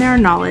turn their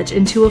knowledge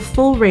into a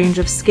full range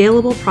of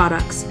scalable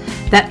products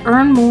that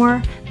earn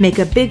more, make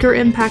a bigger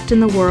impact in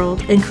the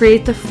world, and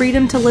create the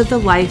freedom to live the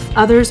life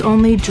others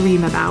only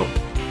dream about.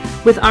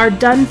 With our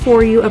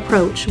done-for-you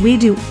approach, we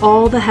do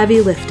all the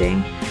heavy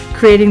lifting,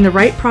 creating the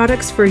right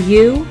products for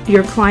you,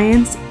 your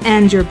clients,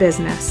 and your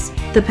business.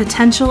 The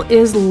potential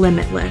is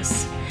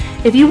limitless.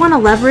 If you want to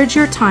leverage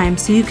your time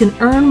so you can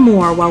earn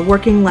more while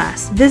working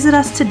less, visit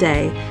us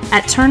today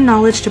at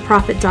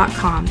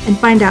turnknowledgetoprofit.com and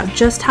find out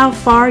just how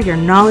far your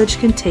knowledge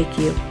can take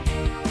you.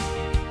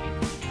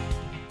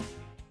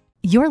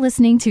 You're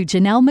listening to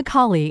Janelle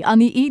McCauley on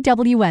the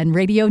EWN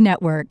Radio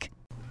Network.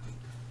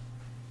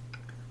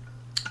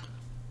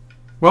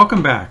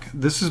 Welcome back.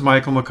 This is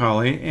Michael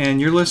McCauley,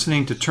 and you're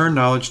listening to Turn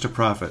Knowledge to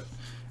Profit.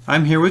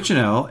 I'm here with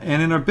Janelle,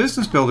 and in our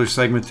Business Builder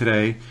segment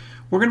today,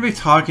 we're going to be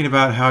talking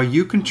about how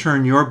you can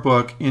turn your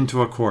book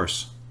into a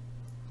course.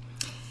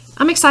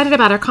 I'm excited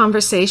about our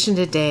conversation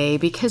today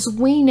because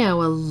we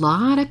know a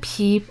lot of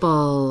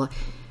people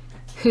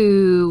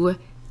who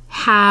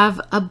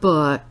have a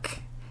book,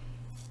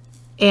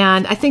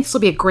 and I think this will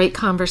be a great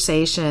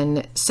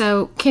conversation.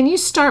 So can you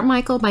start,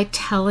 Michael, by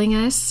telling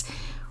us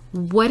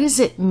what does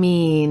it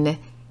mean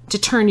to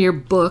turn your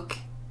book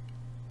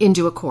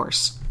into a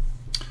course?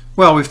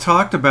 Well, we've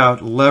talked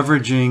about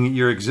leveraging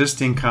your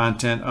existing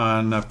content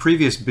on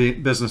previous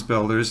business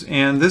builders,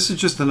 and this is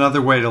just another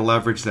way to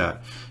leverage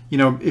that. You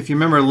know, if you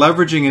remember,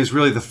 leveraging is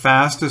really the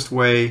fastest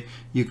way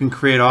you can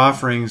create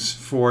offerings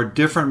for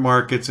different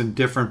markets and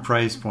different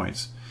price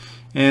points.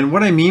 And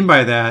what I mean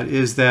by that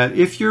is that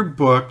if your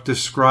book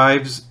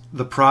describes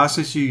the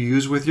process you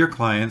use with your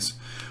clients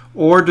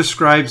or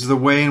describes the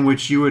way in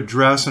which you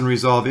address and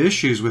resolve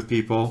issues with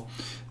people,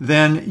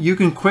 then you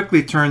can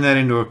quickly turn that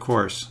into a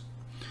course.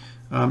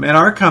 At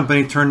our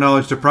company, Turn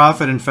Knowledge to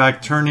Profit, in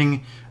fact,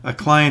 turning a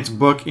client's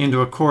book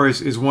into a course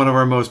is one of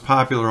our most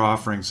popular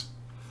offerings.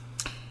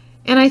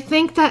 And I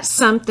think that's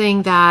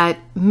something that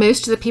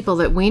most of the people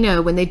that we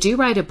know, when they do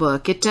write a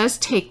book, it does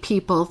take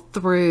people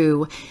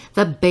through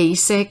the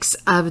basics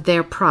of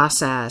their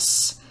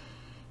process.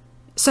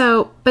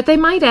 So, but they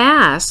might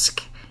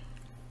ask,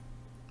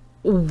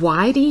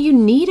 why do you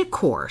need a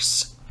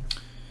course?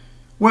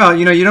 Well,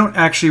 you don't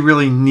actually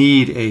really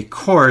need a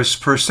course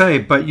per se,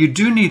 but you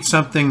do need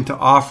something to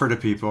offer to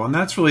people, and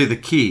that's really the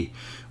key.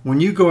 When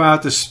you go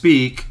out to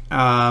speak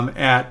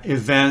at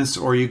events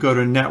or you go to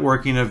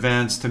networking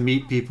events to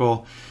meet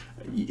people,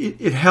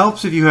 it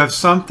helps if you have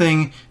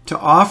something to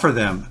offer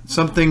them,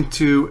 some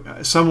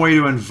way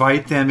to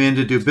invite them in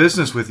to do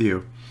business with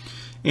you.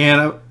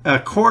 And a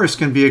course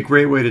can be a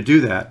great way to do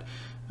that.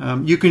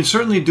 You can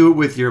certainly do it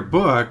with your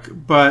book,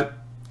 but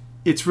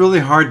it's really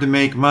hard to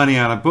make money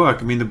on a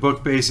book. I mean, the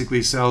book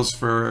basically sells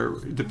for,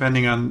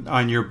 depending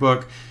on your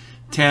book,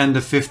 $10 to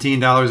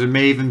 $15. It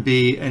may even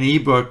be an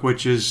ebook,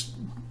 which is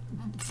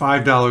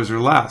 $5 or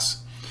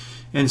less.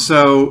 And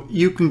so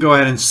you can go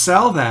ahead and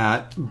sell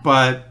that,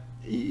 but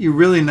you're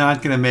really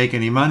not going to make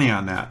any money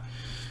on that.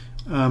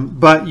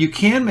 But you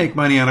can make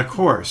money on a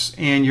course,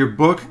 and your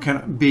book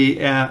can be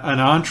an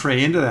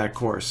entree into that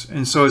course.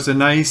 And so it's a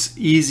nice,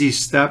 easy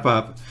step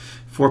up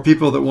for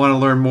people that want to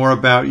learn more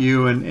about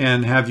you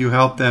and have you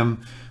help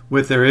them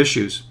with their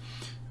issues.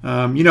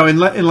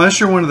 Unless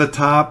you're one of the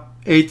top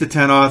 8 to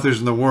 10 authors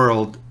in the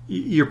world,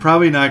 you're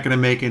probably not going to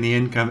make any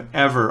income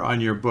ever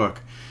on your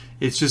book.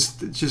 It's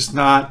just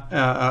not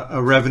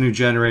a revenue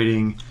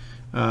generating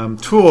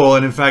tool.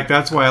 And in fact,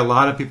 that's why a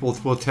lot of people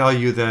will tell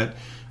you that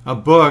a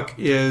book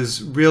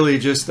is really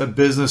just a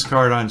business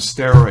card on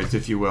steroids,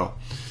 if you will.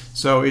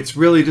 So it's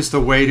really just a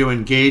way to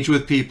engage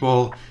with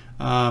people,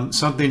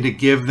 something to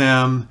give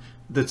them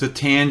that's a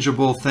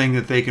tangible thing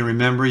that they can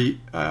remember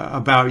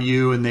about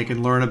you, and they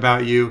can learn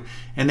about you,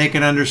 and they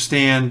can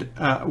understand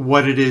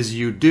what it is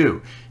you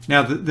do.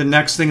 Now, the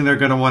next thing they're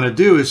going to want to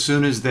do as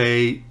soon as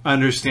they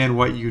understand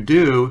what you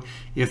do,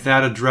 if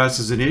that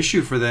addresses an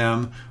issue for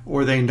them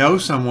or they know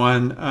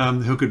someone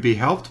who could be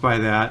helped by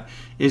that,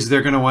 is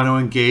they're going to want to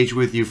engage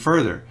with you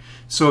further.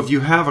 So if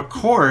you have a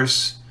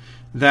course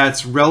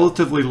that's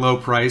relatively low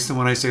price, and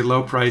when I say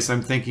low price,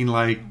 I'm thinking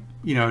like,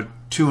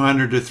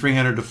 $200 to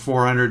 $300 to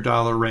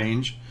 $400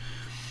 range,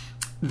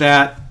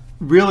 that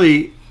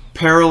really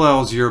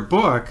parallels your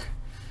book,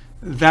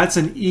 that's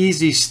an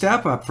easy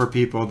step up for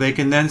people. They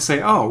can then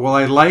say, oh, well,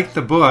 I like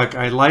the book.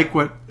 I like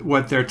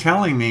what they're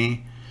telling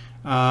me.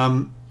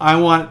 I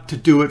want to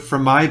do it for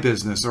my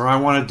business, or I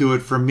want to do it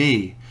for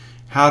me.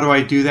 How do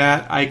I do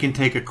that? I can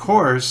take a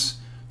course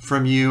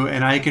from you,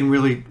 and I can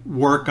really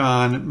work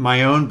on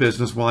my own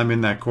business while I'm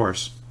in that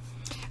course.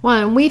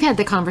 Well, and we've had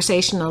the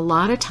conversation a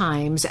lot of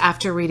times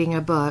after reading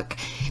a book,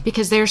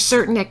 because there are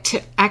certain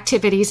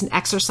activities and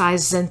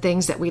exercises and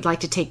things that we'd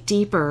like to take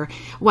deeper,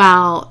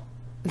 while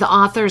the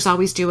authors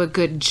always do a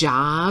good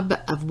job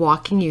of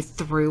walking you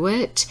through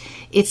it.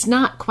 It's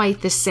not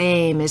quite the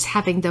same as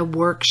having the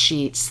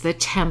worksheets, the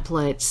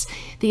templates,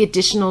 the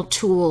additional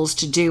tools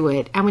to do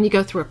it. And when you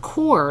go through a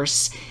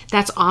course,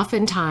 that's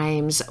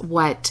oftentimes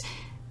what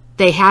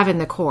they have in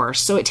the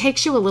course. So it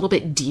takes you a little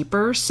bit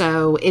deeper.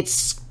 So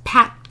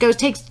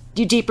takes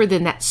you deeper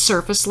than that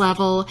surface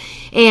level.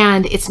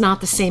 And it's not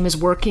the same as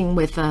working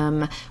with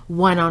them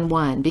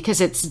one-on-one,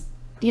 because it's,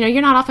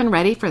 you're not often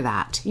ready for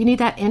that. You need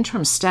that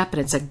interim step,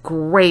 and it's a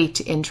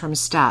great interim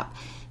step.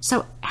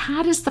 So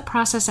how does the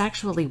process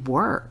actually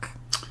work?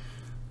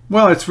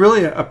 Well, it's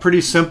really a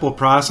pretty simple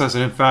process,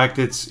 and in fact,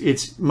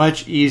 it's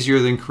much easier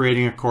than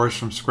creating a course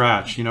from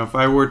scratch. If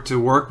I were to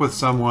work with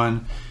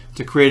someone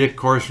to create a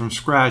course from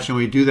scratch, and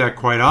we do that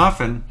quite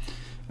often,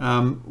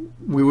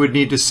 we would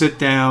need to sit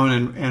down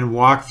and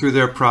walk through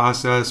their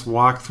process,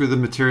 walk through the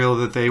material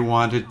that they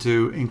wanted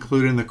to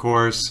include in the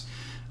course,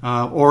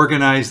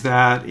 organize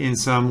that in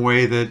some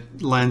way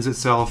that lends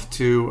itself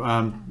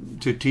to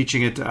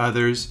teaching it to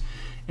others,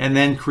 and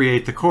then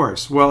create the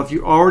course. Well, if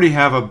you already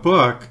have a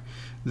book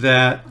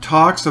that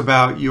talks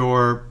about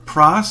your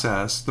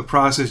process, the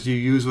process you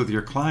use with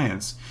your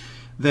clients,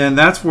 then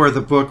that's where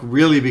the book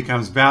really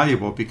becomes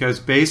valuable, because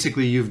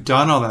basically you've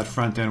done all that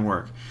front-end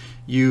work.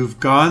 You've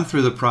gone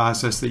through the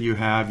process that you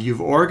have.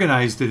 You've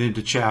organized it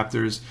into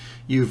chapters.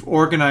 You've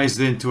organized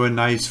it into a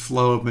nice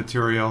flow of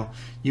material.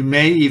 You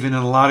may even, in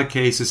a lot of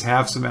cases,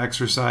 have some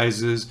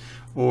exercises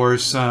or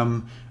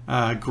some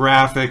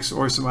graphics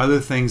or some other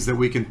things that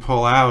we can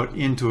pull out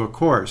into a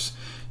course.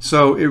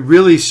 So it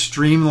really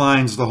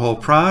streamlines the whole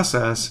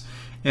process,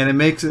 and it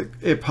makes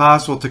it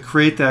possible to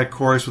create that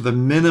course with a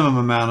minimum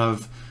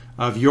amount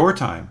of your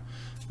time.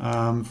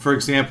 For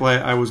example,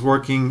 I was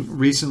working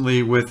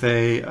recently with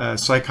a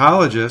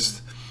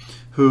psychologist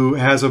who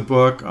has a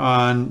book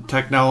on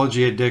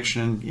technology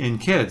addiction in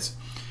kids.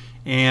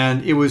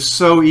 And it was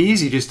so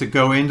easy just to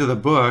go into the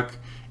book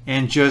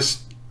and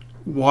just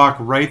walk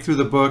right through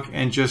the book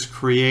and just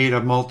create a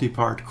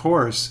multi-part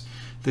course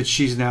that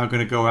she's now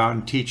going to go out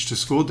and teach to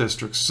school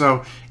districts.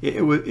 So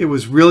it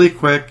was really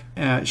quick.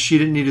 She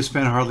didn't need to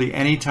spend hardly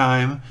any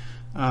time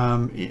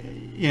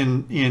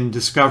in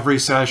discovery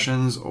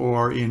sessions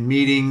or in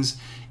meetings.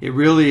 It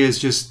really is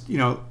just,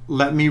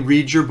 let me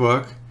read your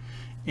book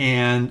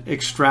and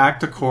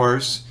extract a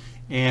course.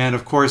 And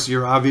of course,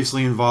 you're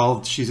obviously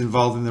involved. She's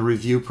involved in the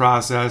review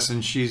process,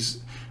 and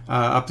she's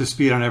up to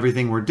speed on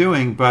everything we're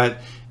doing. But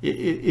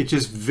it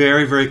just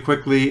very, very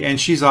quickly, and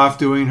she's off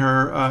doing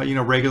her,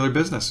 regular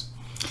business.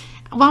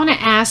 Well, I want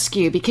to ask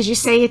you, because you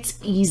say it's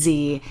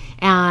easy,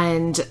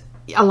 and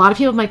a lot of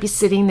people might be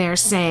sitting there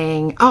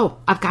saying, oh,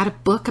 I've got a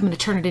book, I'm going to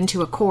turn it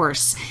into a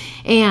course.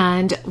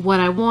 And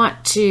what I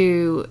want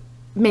to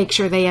make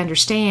sure they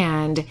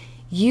understand,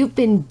 you've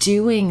been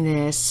doing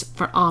this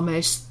for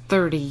almost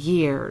 30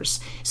 years.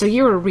 So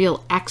you're a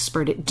real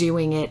expert at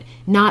doing it.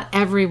 Not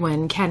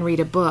everyone can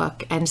read a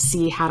book and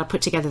see how to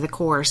put together the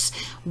course,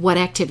 what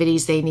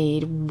activities they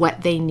need,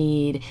 what they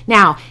need.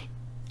 Now,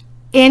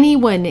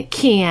 anyone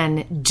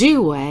can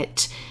do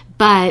it,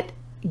 but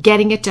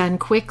getting it done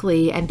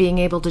quickly and being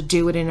able to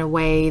do it in a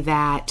way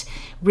that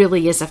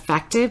really is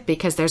effective,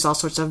 because there's all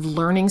sorts of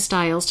learning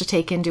styles to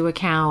take into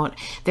account.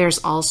 There's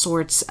all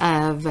sorts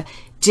of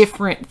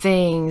different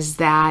things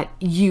that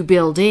you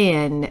build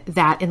in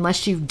that,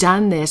 unless you've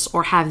done this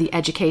or have the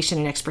education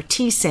and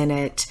expertise in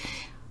it,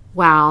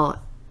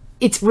 while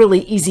it's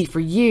really easy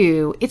for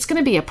you, it's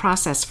going to be a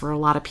process for a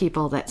lot of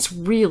people that's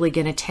really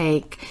going to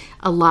take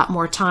a lot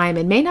more time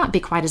and may not be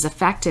quite as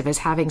effective as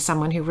having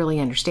someone who really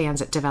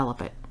understands it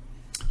develop it.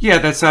 Yeah,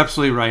 that's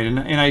absolutely right. And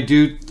I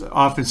do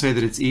often say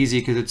that it's easy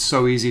because it's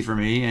so easy for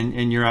me,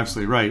 and you're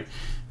absolutely right.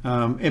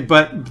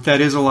 But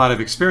that is a lot of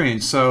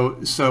experience.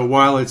 So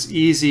while it's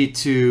easy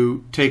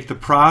to take the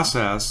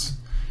process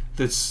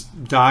that's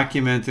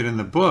documented in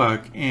the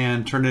book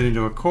and turn it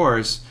into a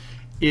course,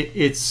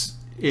 it's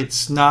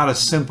not a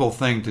simple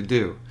thing to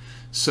do.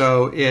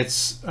 So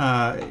it's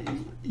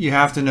you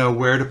have to know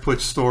where to put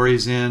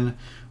stories in,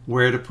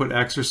 where to put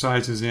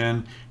exercises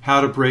in, how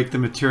to break the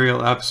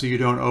material up so you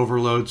don't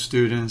overload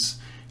students,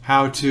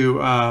 how to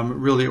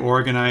really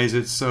organize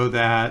it so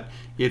that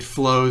it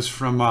flows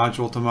from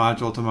module to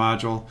module to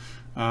module.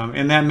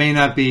 And that may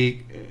not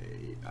be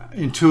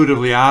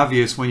intuitively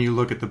obvious when you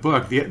look at the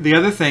book. The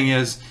other thing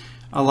is,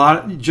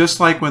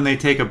 just like when they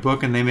take a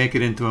book and they make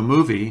it into a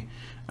movie,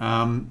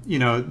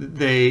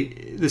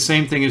 the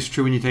same thing is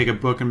true when you take a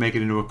book and make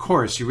it into a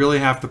course. You really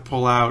have to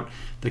pull out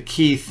the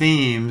key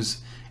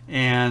themes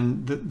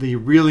and the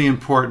really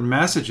important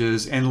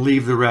messages and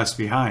leave the rest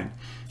behind,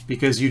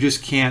 because you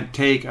just can't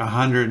take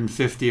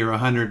 150 or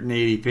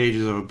 180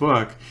 pages of a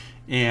book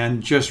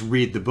and just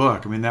read the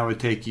book. I mean, that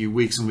would take you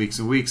weeks and weeks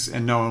and weeks,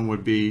 and no one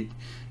would be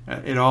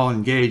at all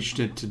engaged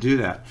to do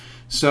that.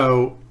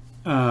 So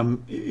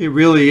it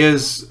really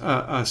is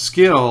a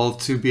skill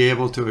to be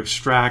able to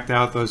extract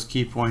out those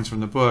key points from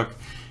the book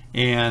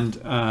and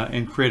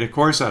create a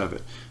course out of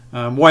it.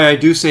 Why I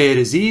do say it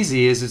is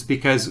easy is it's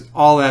because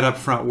all that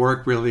upfront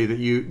work really that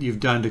you've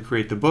done to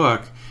create the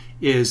book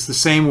is the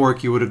same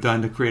work you would have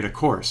done to create a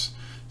course.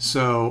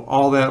 So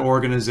all that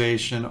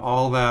organization,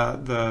 all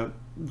that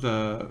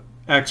the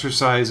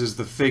exercises,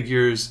 the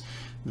figures,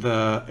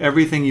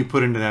 everything you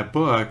put into that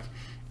book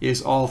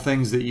is all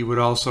things that you would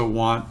also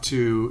want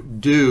to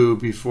do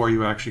before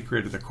you actually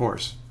created the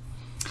course.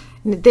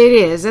 It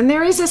is, and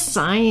there is a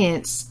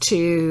science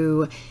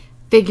to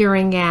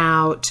figuring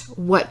out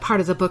what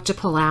part of the book to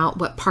pull out,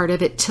 what part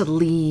of it to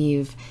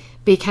leave,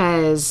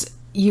 because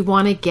you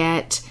want to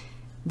get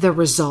the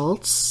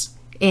results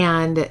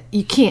and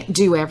you can't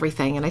do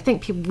everything. And I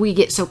think we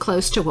get so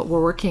close to what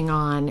we're working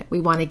on,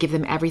 we want to give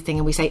them everything,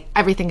 and we say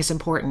everything is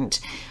important.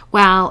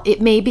 While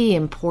it may be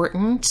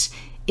important,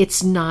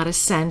 it's not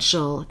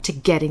essential to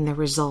getting the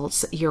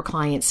results that your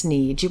clients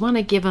need. You want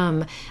to give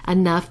them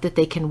enough that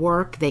they can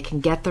work, they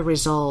can get the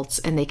results,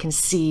 and they can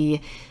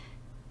see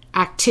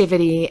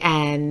activity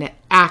and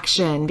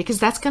action, because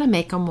that's going to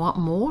make them want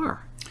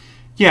more.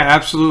 Yeah,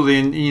 absolutely.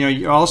 And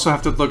you also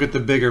have to look at the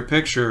bigger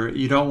picture.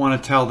 You don't want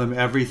to tell them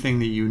everything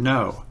that you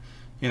know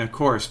in a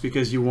course,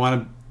 because you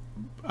want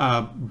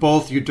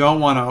to you don't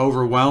want to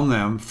overwhelm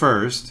them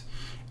first,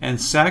 and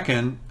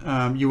second,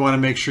 you want to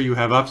make sure you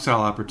have upsell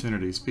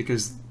opportunities,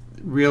 because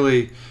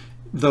really,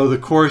 though the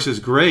course is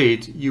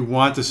great, you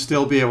want to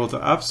still be able to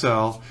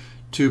upsell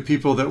to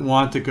people that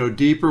want to go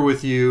deeper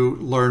with you,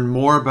 learn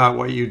more about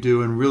what you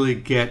do, and really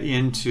get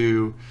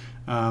into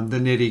the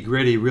nitty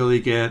gritty, really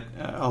get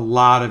a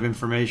lot of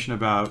information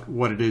about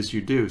what it is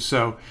you do.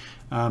 So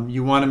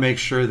you want to make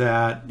sure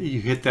that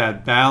you hit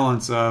that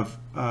balance of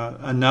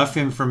enough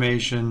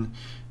information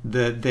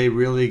that they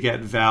really get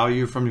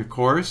value from your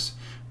course,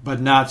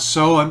 but not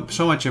so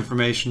much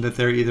information that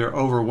they're either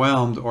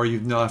overwhelmed or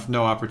you've left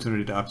no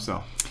opportunity to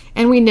upsell.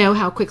 And we know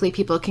how quickly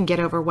people can get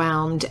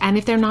overwhelmed. And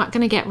if they're not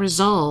going to get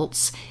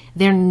results,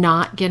 they're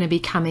not going to be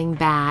coming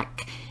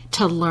back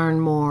to learn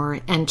more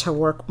and to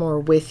work more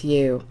with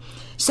you.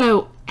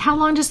 So how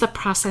long does the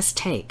process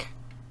take?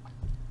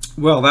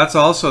 Well, that's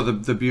also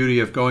the beauty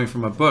of going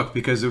from a book,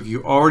 because if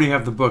you already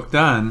have the book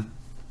done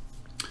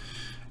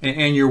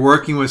and you're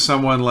working with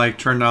someone like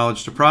Turn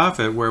Knowledge to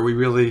Profit, where we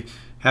really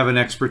have an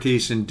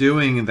expertise in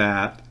doing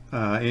that,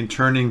 in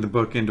turning the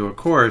book into a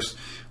course,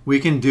 we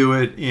can do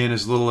it in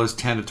as little as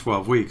 10 to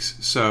 12 weeks.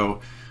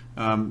 So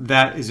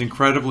that is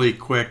incredibly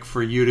quick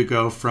for you to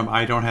go from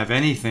I don't have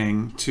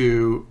anything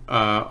to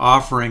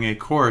offering a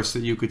course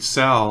that you could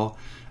sell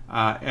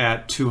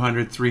at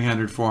 $200,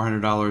 $300,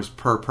 $400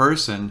 per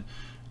person,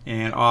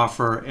 and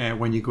offer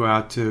when you go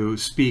out to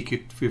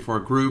speak before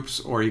groups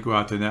or you go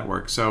out to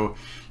network. So,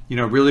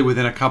 really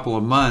within a couple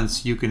of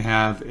months, you can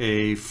have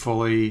a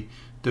fully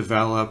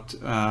developed,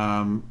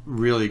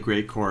 really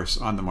great course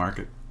on the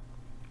market.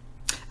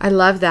 I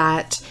love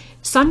that.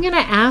 So I'm going to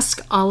ask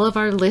all of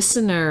our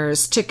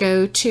listeners to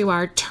go to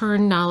our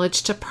Turn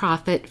Knowledge to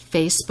Profit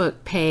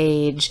Facebook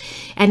page.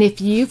 And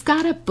if you've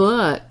got a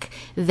book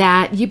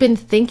that you've been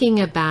thinking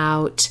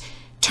about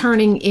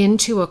turning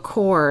into a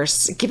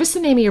course, give us the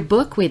name of your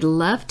book. We'd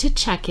love to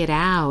check it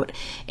out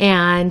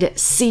and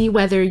see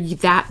whether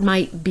that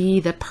might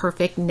be the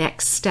perfect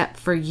next step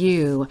for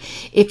you.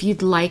 If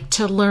you'd like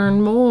to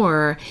learn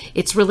more,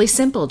 it's really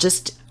simple.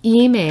 Just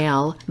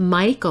email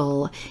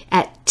Michael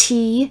at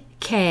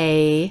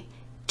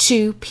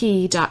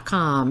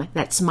tk2p.com.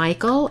 That's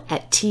Michael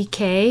at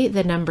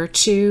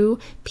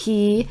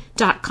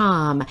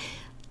tk2p.com.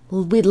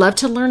 We'd love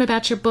to learn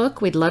about your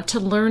book. We'd love to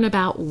learn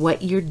about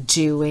what you're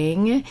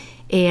doing,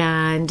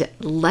 and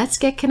let's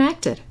get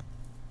connected.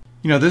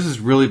 This has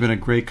really been a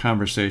great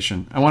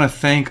conversation. I want to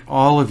thank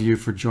all of you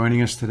for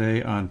joining us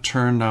today on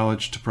Turn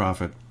Knowledge to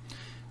Profit.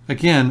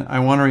 Again, I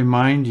want to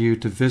remind you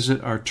to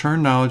visit our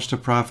Turn Knowledge to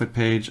Profit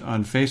page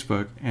on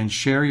Facebook and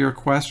share your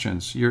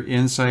questions, your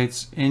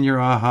insights, and your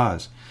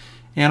ahas.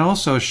 And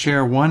also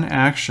share one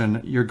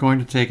action you're going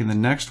to take in the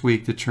next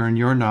week to turn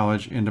your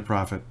knowledge into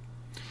profit.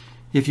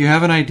 If you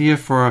have an idea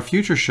for a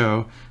future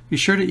show, be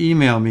sure to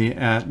email me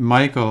at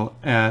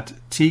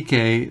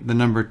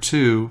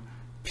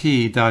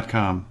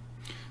michael@tk2p.com.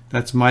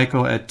 That's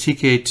michael at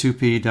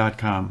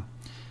tk2p.com.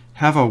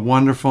 Have a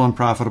wonderful and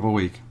profitable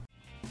week.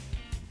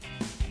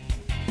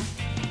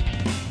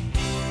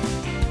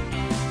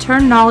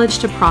 Turn Knowledge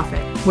to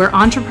Profit, where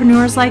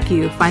entrepreneurs like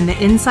you find the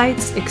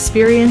insights,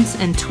 experience,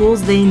 and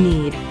tools they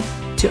need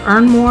to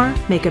earn more,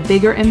 make a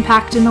bigger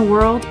impact in the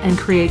world, and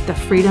create the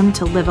freedom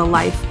to live a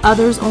life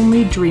others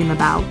only dream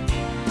about.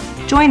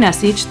 Join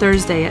us each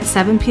Thursday at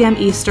 7 p.m.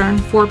 Eastern,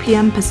 4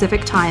 p.m.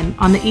 Pacific Time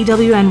on the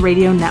EWN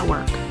Radio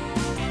Network.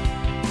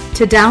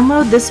 To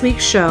download this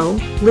week's show,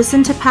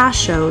 listen to past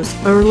shows,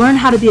 or learn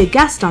how to be a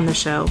guest on the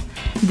show,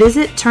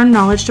 visit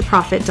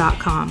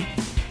turnknowledgetoprofit.com.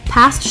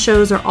 Past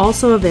shows are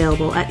also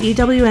available at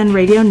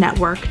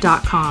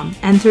ewnradionetwork.com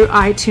and through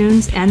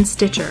iTunes and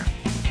Stitcher.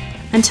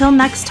 Until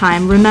next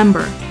time,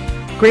 remember,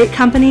 great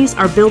companies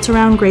are built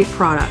around great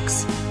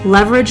products.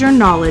 Leverage your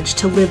knowledge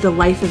to live the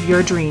life of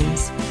your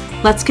dreams.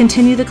 Let's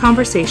continue the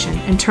conversation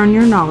and turn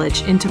your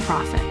knowledge into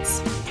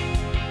profits.